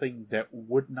something that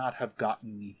would not have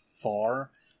gotten me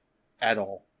far at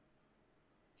all.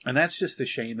 And that's just the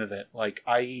shame of it. Like,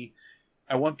 I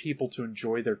want people to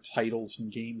enjoy their titles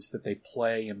and games that they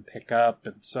play and pick up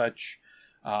and such.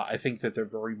 I think that there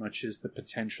very much is the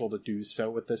potential to do so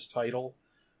with this title.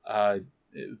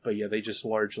 But yeah, they just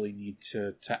largely need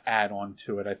to add on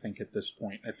to it, I think, at this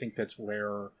point. I think that's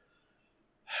where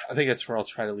I'll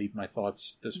try to leave my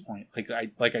thoughts at this point.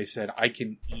 Like I said, I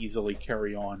can easily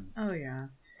carry on. Oh yeah.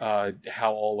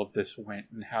 How all of this went,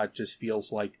 and how it just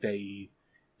feels like they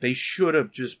should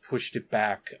have just pushed it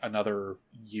back another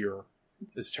year.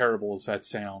 As terrible as that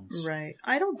sounds. Right.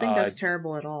 I don't think that's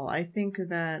terrible at all. I think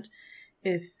that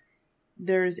if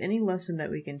there is any lesson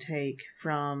that we can take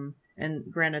from, and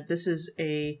granted, this is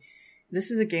a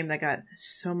game that got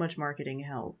so much marketing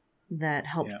help that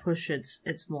helped push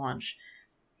its launch.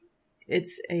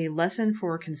 It's a lesson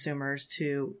for consumers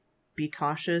to be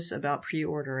cautious about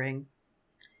pre-ordering,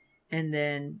 and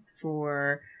then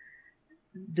for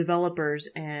developers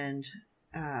and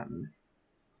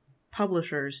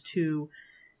publishers to,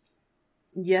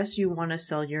 yes, you want to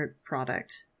sell your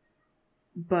product,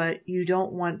 but you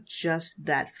don't want just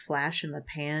that flash in the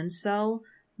pan sell.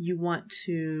 You want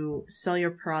to sell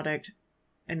your product,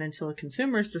 and until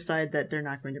consumers decide that they're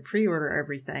not going to pre-order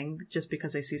everything just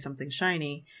because they see something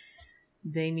shiny,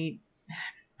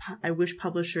 I wish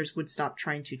publishers would stop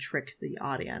trying to trick the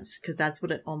audience, because that's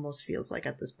what it almost feels like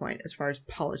at this point as far as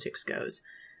politics goes.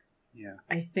 Yeah.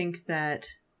 I think that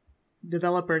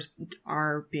developers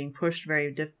are being pushed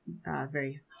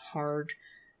very hard,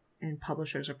 and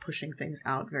publishers are pushing things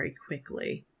out very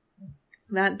quickly.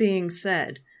 That being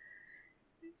said,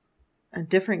 a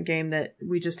different game that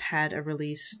we just had a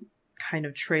release kind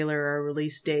of trailer or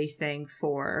release day thing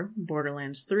for,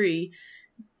 Borderlands 3,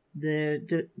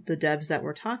 the devs that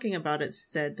were talking about it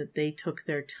said that they took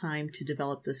their time to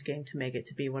develop this game to make it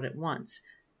to be what it wants.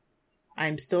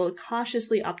 I'm still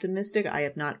cautiously optimistic. I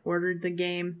have not ordered the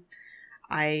game.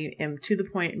 I am to the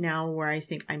point now where I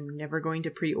think I'm never going to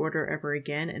pre-order ever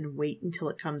again, and wait until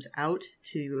it comes out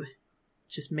to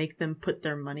just make them put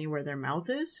their money where their mouth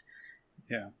is.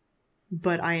 Yeah.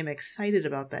 But I am excited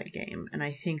about that game, and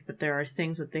I think that there are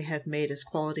things that they have made as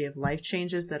quality of life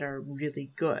changes that are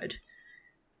really good.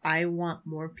 I want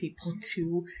more people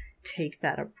to take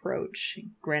that approach.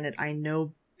 Granted, I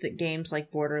know that games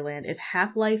like Borderlands, if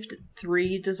Half-Life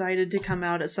 3 decided to come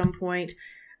out at some point,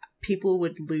 people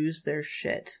would lose their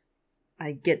shit.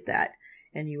 I get that.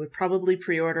 And you would probably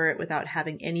pre-order it without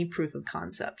having any proof of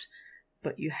concept.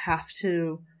 But you have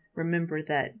to remember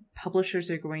that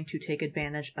publishers are going to take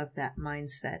advantage of that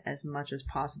mindset as much as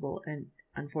possible. And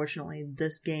unfortunately,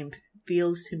 this game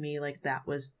feels to me like that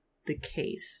was the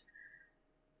case.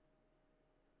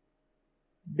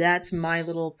 That's my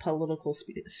little political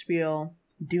spiel.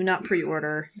 Do not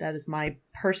pre-order. That is my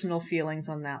personal feelings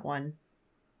on that one.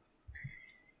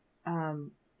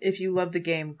 If you love the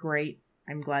game, great.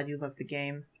 I'm glad you love the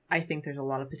game. I think there's a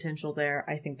lot of potential there.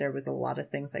 I think there was a lot of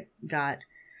things that got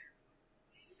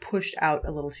pushed out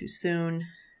a little too soon.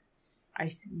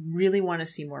 I really want to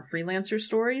see more freelancer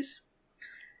stories.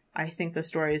 I think the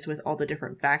stories with all the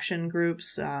different faction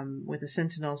groups, with the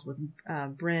Sentinels, with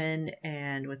Bryn,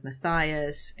 and with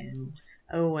Matthias, and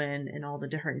Owen and all the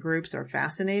different groups are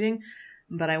fascinating,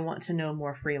 but I want to know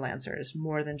more freelancers,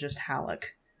 more than just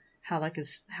Halleck.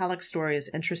 Halleck's story is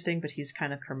interesting, but he's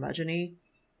kind of curmudgeon-y.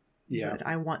 Yeah. But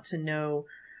I want to know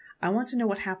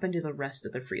what happened to the rest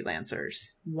of the freelancers,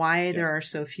 why there are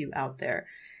so few out there,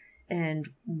 and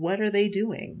what are they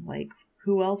doing? Like,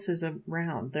 who else is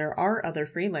around? There are other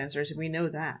freelancers, we know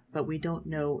that, but we don't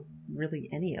know really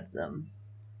any of them.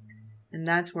 And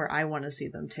that's where I want to see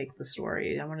them take the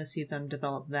story. I want to see them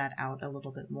develop that out a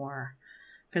little bit more.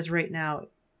 Because right now,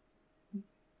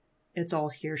 it's all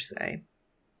hearsay.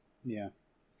 Yeah.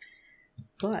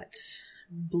 But,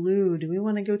 Blue, do we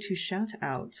want to go to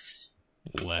shout-outs?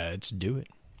 Let's do it.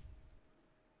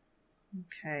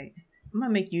 Okay. I'm going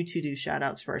to make you two do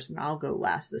shout-outs first, and I'll go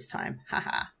last this time.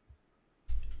 Haha.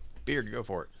 Beard, go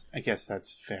for it. I guess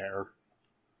that's fair.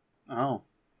 Oh,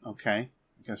 okay.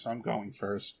 I guess I'm going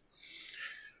first.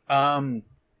 The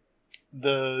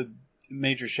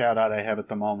major shout out I have at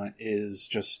the moment is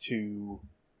just to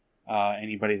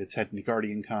anybody that's heading to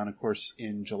Guardian Con, of course,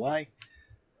 in July.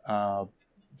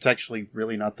 It's actually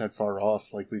really not that far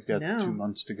off. Like, we've got 2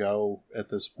 months to go at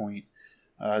this point.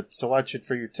 So watch it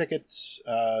for your tickets,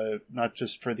 not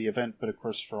just for the event, but of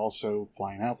course for also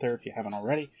flying out there if you haven't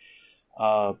already.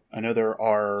 I know there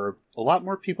are a lot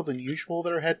more people than usual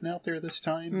that are heading out there this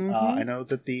time. Mm-hmm. I know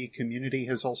that the community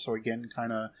has also, again,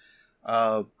 kind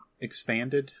of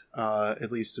expanded,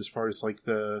 at least as far as like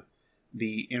the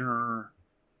inner...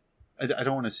 I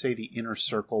don't want to say the inner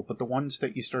circle, but the ones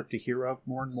that you start to hear of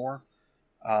more and more,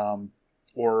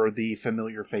 or the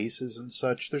familiar faces and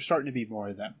such, there's starting to be more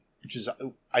of them, which is,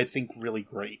 I think, really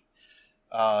great.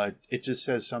 It just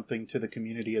says something to the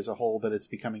community as a whole that it's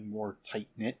becoming more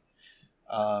tight-knit.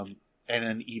 And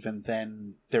then even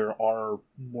then, there are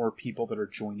more people that are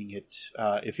joining it.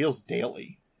 It feels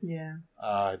daily. Yeah.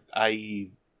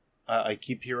 I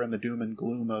keep hearing the doom and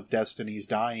gloom of Destiny's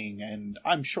dying, and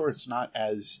I'm sure it's not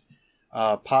as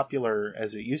popular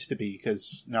as it used to be,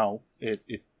 because no,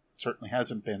 it certainly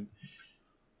hasn't been.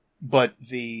 But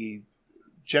the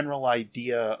general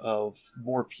idea of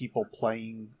more people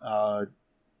playing, I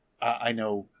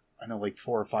know like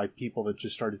 4 or 5 people that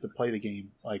just started to play the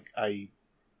game. Like, I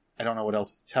don't know what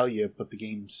else to tell you, but the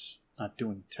game's not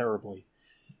doing terribly.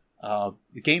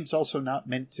 The game's also not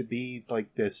meant to be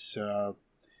like this,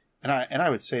 and I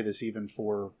would say this even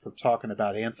for talking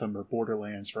about Anthem or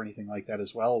Borderlands or anything like that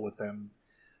as well, with them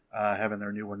having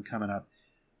their new one coming up.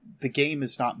 The game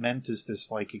is not meant as this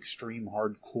like extreme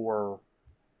hardcore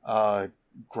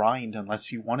grind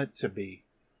unless you want it to be.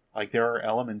 Like, there are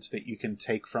elements that you can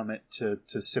take from it to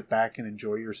sit back and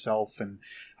enjoy yourself. And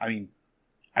I mean,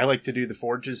 I like to do the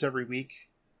Forges every week,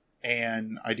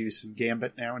 and I do some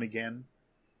Gambit now and again.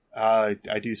 I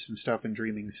do some stuff in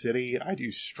Dreaming City. I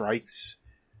do strikes.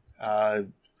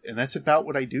 And that's about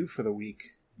what I do for the week.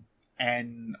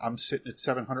 And I'm sitting at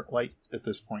 700 light at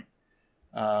this point.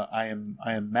 I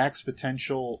am max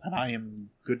potential, and I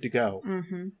am good to go.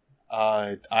 Mm-hmm.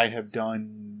 I have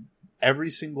done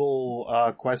every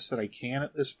single quest that I can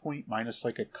at this point, minus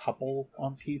like a couple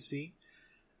on PC.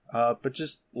 But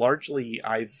just largely,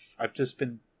 I've just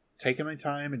been taking my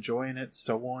time, enjoying it,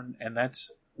 so on, and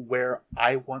that's where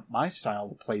I want my style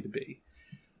of play to be.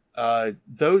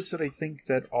 Those that I think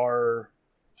that are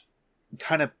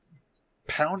kind of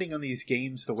pounding on these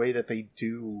games the way that they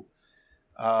do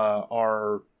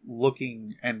are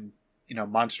looking, and you know,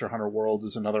 Monster Hunter World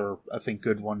is another, I think,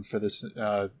 good one for this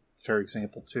fair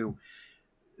example too.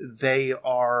 They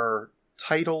are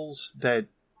titles that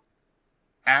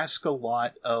ask a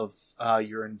lot of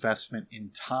your investment in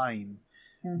time,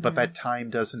 but that time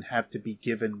doesn't have to be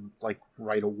given like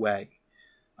right away.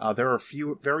 There are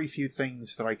very few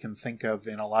things that I can think of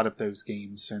in a lot of those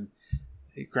games, and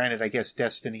granted, I guess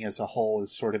Destiny as a whole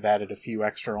has sort of added a few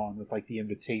extra on with like the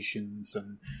invitations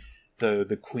and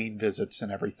the queen visits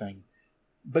and everything.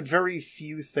 But very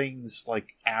few things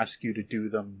like ask you to do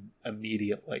them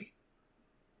immediately,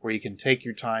 where you can take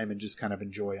your time and just kind of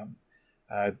enjoy them.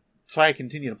 That's why I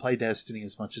continue to play Destiny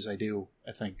as much as I do,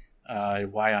 I think.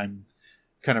 Why I'm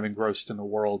kind of engrossed in the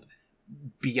world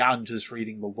beyond just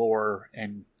reading the lore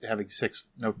and having 6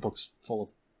 notebooks full of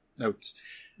notes.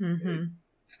 Mm-hmm.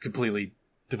 It's completely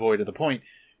devoid of the point.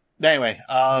 Anyway,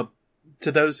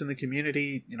 to those in the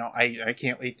community, you know, I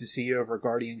can't wait to see you over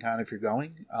Guardian Con if you're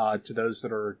going. To those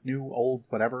that are new, old,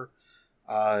 whatever,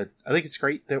 I think it's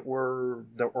great that we're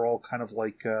all kind of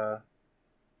like,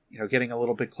 you know, getting a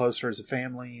little bit closer as a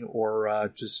family, or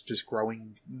just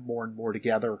growing more and more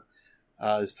together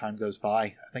as time goes by.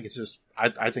 I think it's just,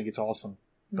 I think it's awesome.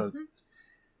 But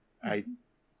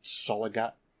that's all I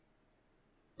got.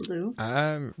 Blue?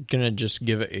 I'm going to just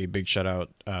give a big shout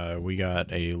out. We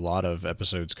got a lot of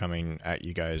episodes coming at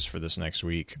you guys for this next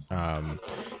week.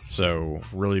 So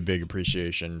really big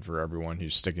appreciation for everyone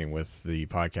who's sticking with the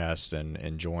podcast and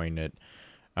enjoying it.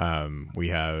 We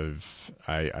have,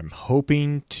 I'm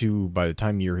hoping to, by the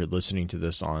time you're listening to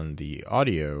this on the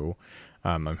audio,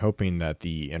 I'm hoping that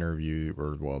the interview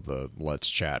the Let's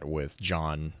Chat with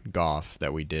John Goff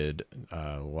that we did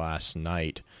last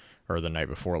night or the night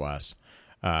before last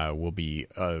will be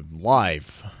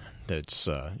live. It's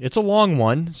a long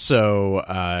one, so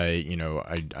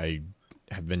I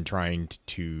have been trying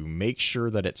to make sure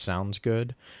that it sounds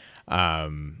good.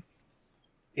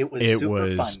 It was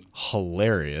super fun.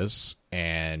 Hilarious,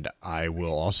 and I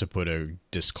will also put a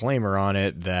disclaimer on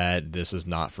it that this is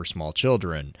not for small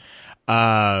children.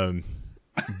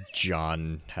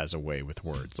 John has a way with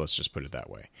words. Let's just put it that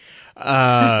way.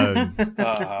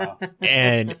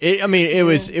 And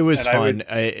it was fun.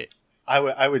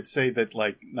 I would say that,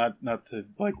 like, not to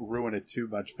like ruin it too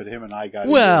much, but him and I got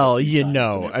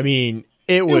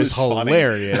it was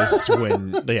hilarious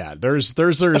when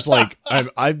there's like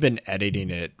I've been editing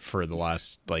it for the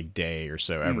last like day or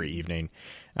so every evening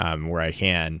where I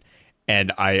can.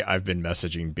 And I've been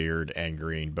messaging Beard and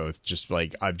Green both, just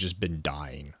like I've just been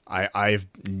dying. I've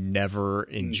never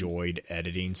enjoyed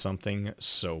editing something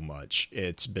so much.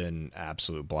 It's been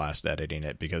absolute blast editing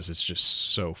it because it's just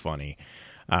so funny.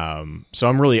 So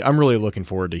I'm really looking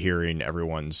forward to hearing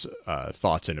everyone's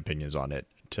thoughts and opinions on it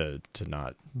to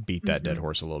not beat that dead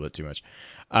horse a little bit too much.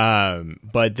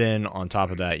 But then on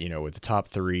top of that, with the top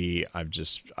three,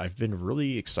 I've been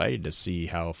really excited to see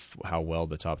how well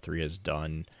the top three has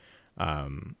done.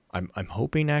 I'm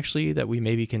hoping actually that we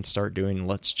maybe can start doing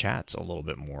Let's Chats a little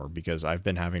bit more because I've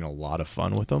been having a lot of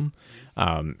fun with them.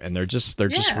 And they're just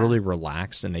really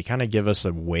relaxed, and they kind of give us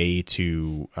a way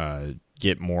to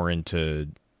get more into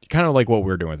kind of like what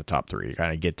we're doing with the top three,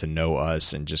 kind of get to know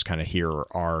us and just kind of hear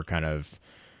our kind of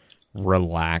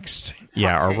relaxed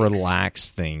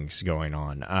things going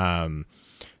on.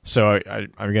 So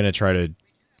I'm going to try to.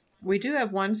 We do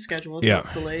have one scheduled,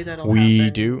 hopefully, that'll we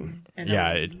happen. Do.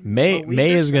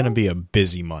 May is going to be a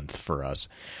busy month for us.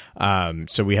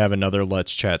 So we have another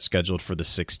Let's Chat scheduled for the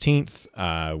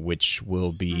 16th, which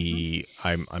will be,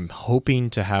 I'm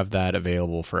hoping to have that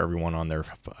available for everyone on their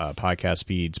podcast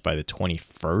feeds by the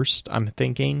 21st, I'm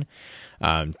thinking,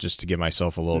 just to give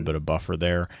myself a little bit of buffer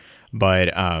there.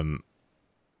 But I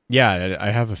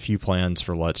have a few plans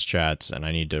for Let's Chats, and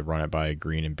I need to run it by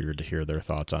Green and Beard to hear their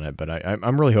thoughts on it. But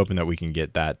I'm really hoping that we can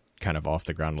get that kind of off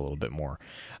the ground a little bit more.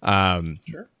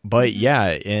 Sure. But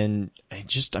and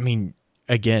just,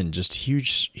 again, just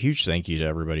huge thank you to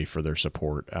everybody for their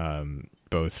support,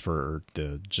 both for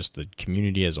the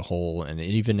community as a whole and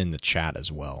even in the chat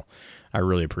as well. I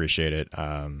really appreciate it.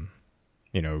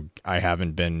 I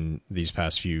haven't been these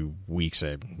past few weeks,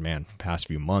 past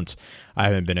few months, I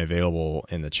haven't been available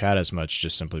in the chat as much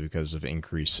just simply because of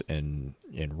increase in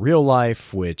real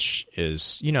life, which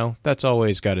is, that's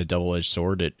always got a double-edged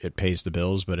sword. It pays the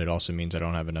bills, but it also means I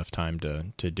don't have enough time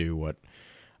to do what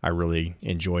I really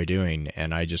enjoy doing.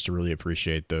 And I just really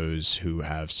appreciate those who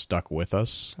have stuck with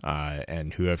us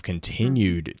and who have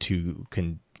continued to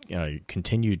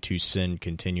send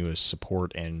continuous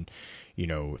support and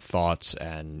thoughts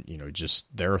and just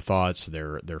their thoughts,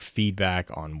 their feedback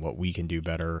on what we can do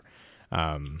better.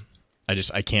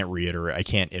 I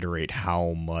can't iterate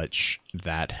how much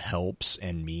that helps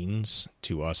and means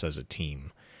to us as a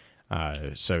team.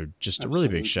 So just a really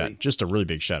big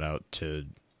shout out to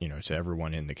to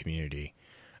everyone in the community.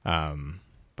 But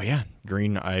yeah,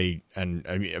 Green, a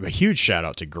huge shout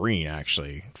out to Green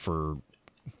actually for,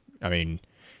 if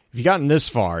you've gotten this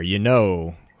far,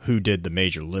 who did the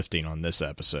major lifting on this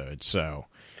episode. So,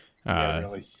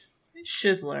 really.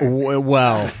 Shizler.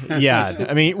 Well, yeah.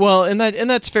 And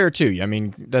that's fair too.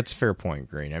 That's a fair point,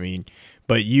 Green.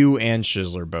 But you and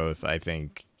Shizler both, I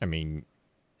think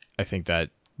that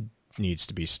needs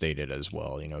to be stated as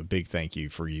well. A big thank you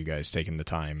for you guys taking the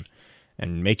time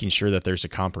and making sure that there's a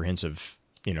comprehensive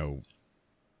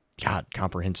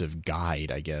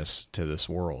guide, I guess, to this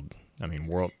world.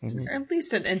 World. Or at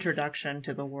least an introduction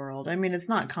to the world. It's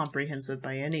not comprehensive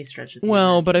by any stretch of the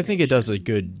imagination. But I think it does a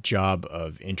good job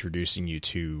of introducing you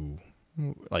to,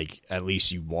 like, at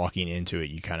least you walking into it,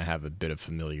 you kind of have a bit of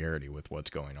familiarity with what's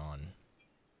going on.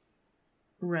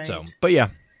 Right. So, but yeah,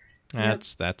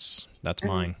 that's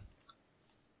mine.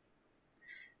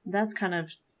 That's kind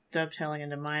of dovetailing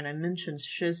into mine. I mentioned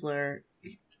Shizler.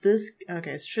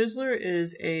 Shizler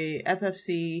is a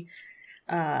FFC.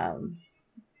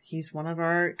 He's one of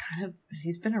our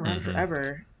he's been around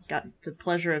forever. Got the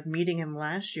pleasure of meeting him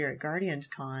last year at Guardians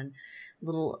Con.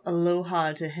 little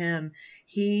aloha to him.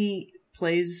 He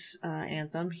plays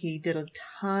Anthem. He did a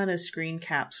ton of screen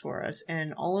caps for us,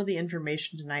 and all of the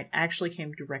information tonight actually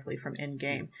came directly from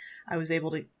in-game. I was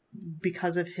able to,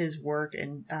 because of his work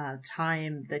and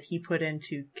time that he put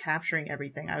into capturing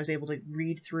everything, I was able to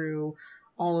read through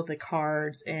all of the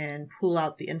cards and pull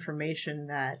out the information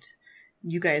that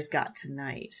you guys got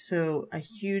tonight. So a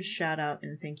huge shout out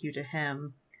and thank you to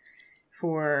him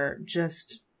for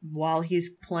just, while he's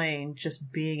playing,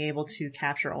 just being able to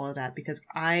capture all of that, because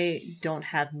I don't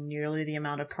have nearly the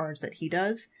amount of cards that he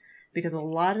does, because a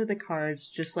lot of the cards,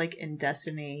 just like in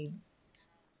Destiny,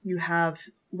 you have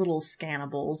little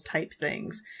scannables type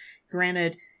things.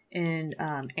 Granted, in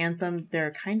Anthem,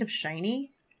 they're kind of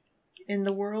shiny in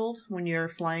the world. When you're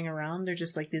flying around, they're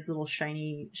just like these little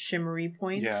shiny, shimmery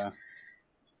points. Yeah.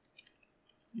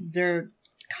 They're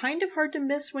kind of hard to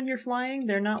miss when you're flying.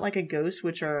 They're not like a ghost,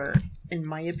 which are, in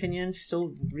my opinion,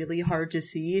 still really hard to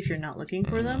see if you're not looking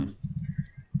for them.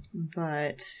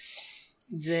 But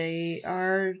they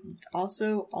are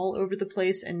also all over the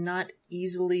place and not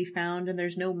easily found, and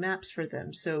there's no maps for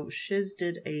them. So Shiz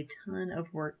did a ton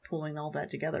of work pulling all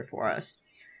that together for us.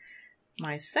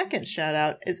 My second shout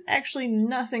out is actually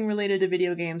nothing related to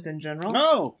video games in general.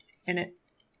 Oh! And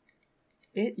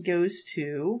it goes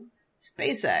to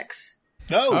SpaceX.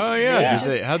 Oh yeah.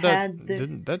 yeah.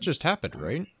 Didn't that just happened,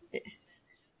 right?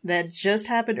 That just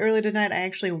happened early tonight. I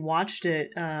actually watched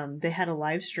it. They had a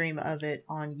live stream of it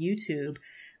on YouTube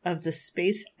of the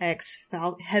SpaceX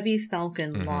Heavy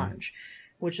Falcon launch,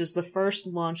 which is the first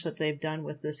launch that they've done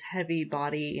with this heavy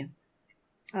body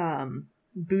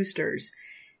boosters.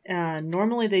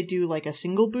 Normally they do like a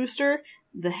single booster.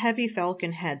 The Heavy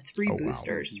Falcon had 3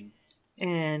 boosters. Wow.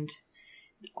 And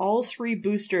all 3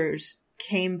 boosters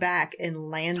came back and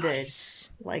landed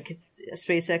like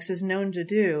SpaceX is known to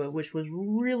do, which was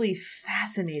really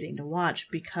fascinating to watch,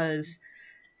 because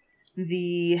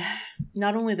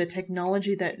not only the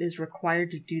technology that is required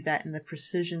to do that and the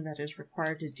precision that is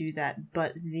required to do that,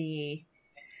 but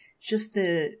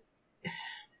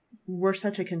we're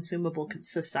such a consumable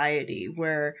society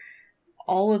where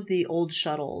all of the old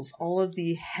shuttles, all of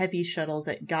the heavy shuttles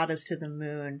that got us to the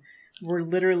moon were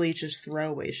literally just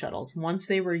throwaway shuttles. Once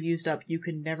they were used up, you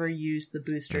could never use the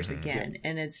boosters again.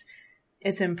 And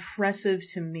it's impressive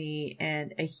to me,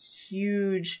 and a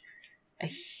huge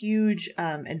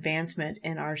advancement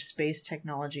in our space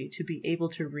technology to be able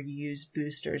to reuse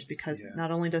boosters, because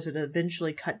not only does it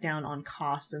eventually cut down on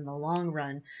cost in the long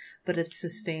run, but it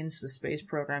sustains the space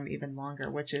program even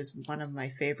longer, which is one of my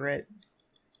favorite.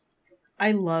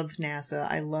 I love NASA.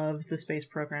 I love the space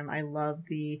program. I love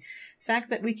the fact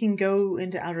that we can go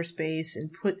into outer space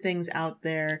and put things out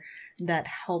there that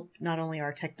help not only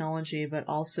our technology, but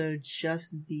also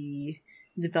just the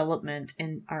development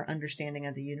and our understanding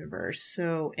of the universe.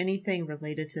 So anything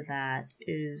related to that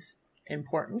is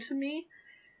important to me.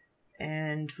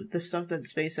 And the stuff that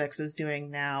SpaceX is doing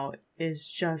now is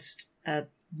just a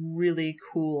really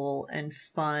cool and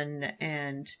fun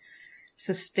and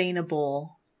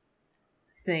sustainable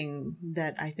thing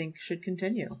that I think should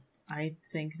continue. I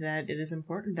think that it is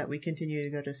important that we continue to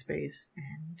go to space,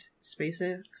 and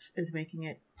SpaceX is making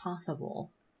it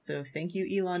possible. So thank you,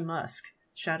 Elon Musk.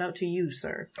 Shout out to you,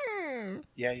 sir.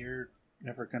 Yeah, you're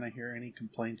never going to hear any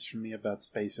complaints from me about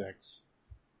SpaceX.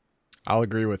 I'll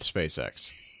agree with SpaceX.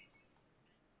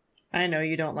 I know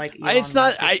you don't like Elon It's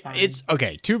not. Musk, It's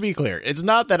okay. To be clear, it's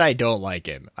not that I don't like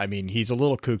him. I mean, he's a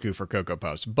little cuckoo for Cocoa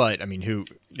Puffs, but I mean,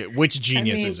 which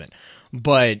genius isn't?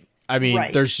 But I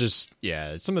mean, there's just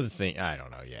some of the things. I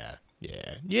don't know. Yeah.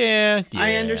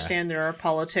 I understand there are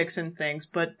politics and things,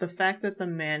 but the fact that the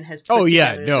man has I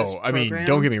program, mean,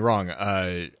 don't get me wrong.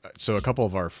 So a couple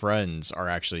of our friends are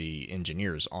actually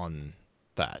engineers on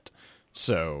that.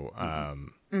 So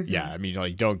yeah, I mean,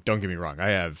 like, don't get me wrong.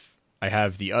 I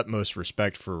have the utmost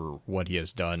respect for what he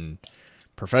has done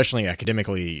professionally,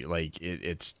 academically. Like,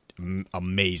 it's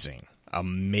amazing.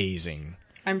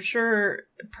 I'm sure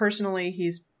personally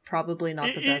he's probably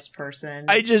not the best person.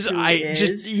 It's just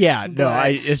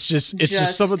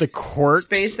some of the quirks,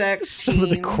 SpaceX some of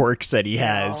the quirks that he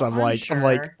has. I'm like,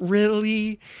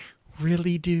 really,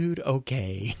 dude?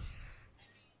 Okay.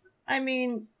 I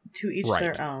mean, to each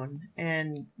their own.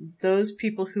 And those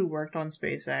people who worked on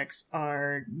SpaceX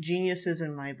are geniuses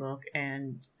in my book,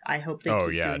 and I hope they keep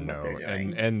doing what they're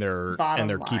doing. And they're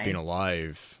keeping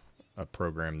alive a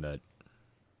program that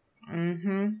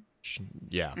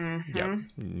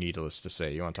needless to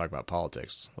say, you want to talk about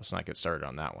politics, let's not get started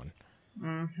on that one.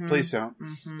 Please don't.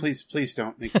 Please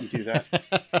don't make me do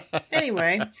that.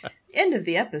 Anyway, end of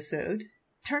the episode.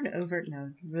 Turn it over.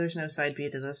 No, there's no side B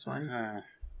to this one.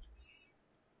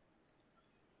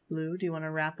 Lou, do you want to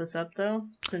wrap us up, though,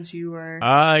 since you were...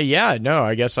 Yeah, no,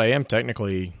 I guess I am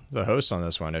technically the host on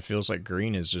this one. It feels like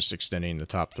Green is just extending the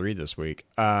top 3 this week.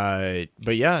 But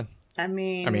yeah. I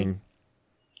mean...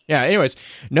 Yeah, anyways,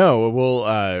 no,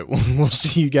 we'll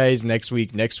see you guys next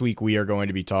week. Next week we are going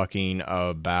to be talking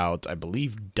about, I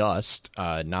believe, dust,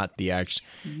 not the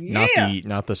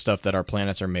not the stuff that our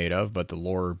planets are made of, but the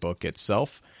lore book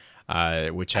itself,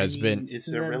 which has been... Is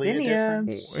there really a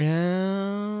difference?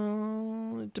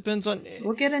 Well, it depends on...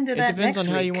 We'll get into that next week. It depends on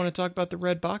how you want to talk about the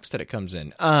red box that it comes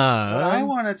in. But I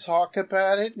want to talk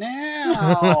about it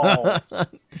now.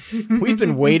 We've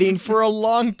been waiting for a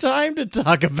long time to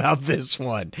talk about this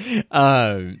one.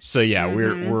 So yeah,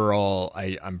 we're all...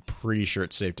 I'm pretty sure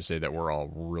it's safe to say that we're all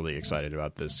really excited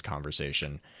about this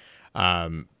conversation.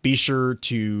 Be sure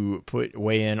to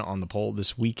weigh in on the poll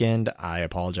this weekend. I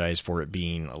apologize for it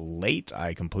being late.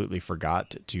 I completely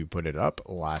forgot to put it up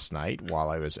last night while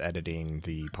I was editing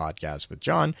the podcast with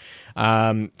John.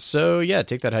 So yeah,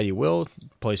 take that how you will.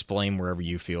 Place blame wherever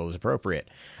you feel is appropriate.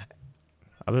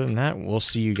 Other than that, we'll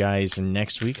see you guys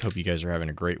next week. Hope you guys are having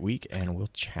a great week, and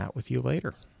we'll chat with you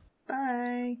later.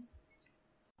 Bye.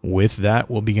 With that,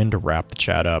 we'll begin to wrap the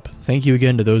chat up. Thank you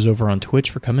again to those over on Twitch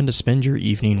for coming to spend your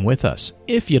evening with us.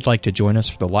 If you'd like to join us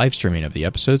for the live streaming of the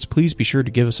episodes, please be sure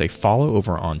to give us a follow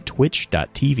over on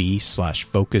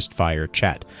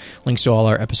twitch.tv/focusedfirechat. Links to all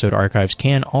our episode archives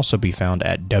can also be found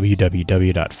at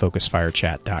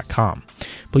www.focusedfirechat.com.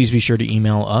 Please be sure to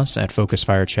email us at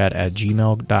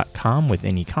focusedfirechat@gmail.com with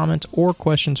any comments or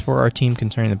questions for our team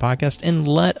concerning the podcast, and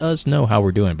let us know how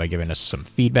we're doing by giving us some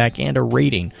feedback and a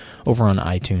rating over on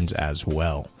iTunes as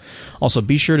well. Also,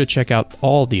 be sure to check out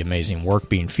all the amazing work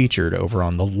being featured over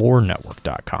on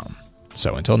thelorenetwork.com.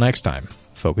 So until next time,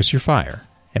 focus your fire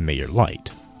and may your light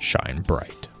shine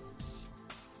bright.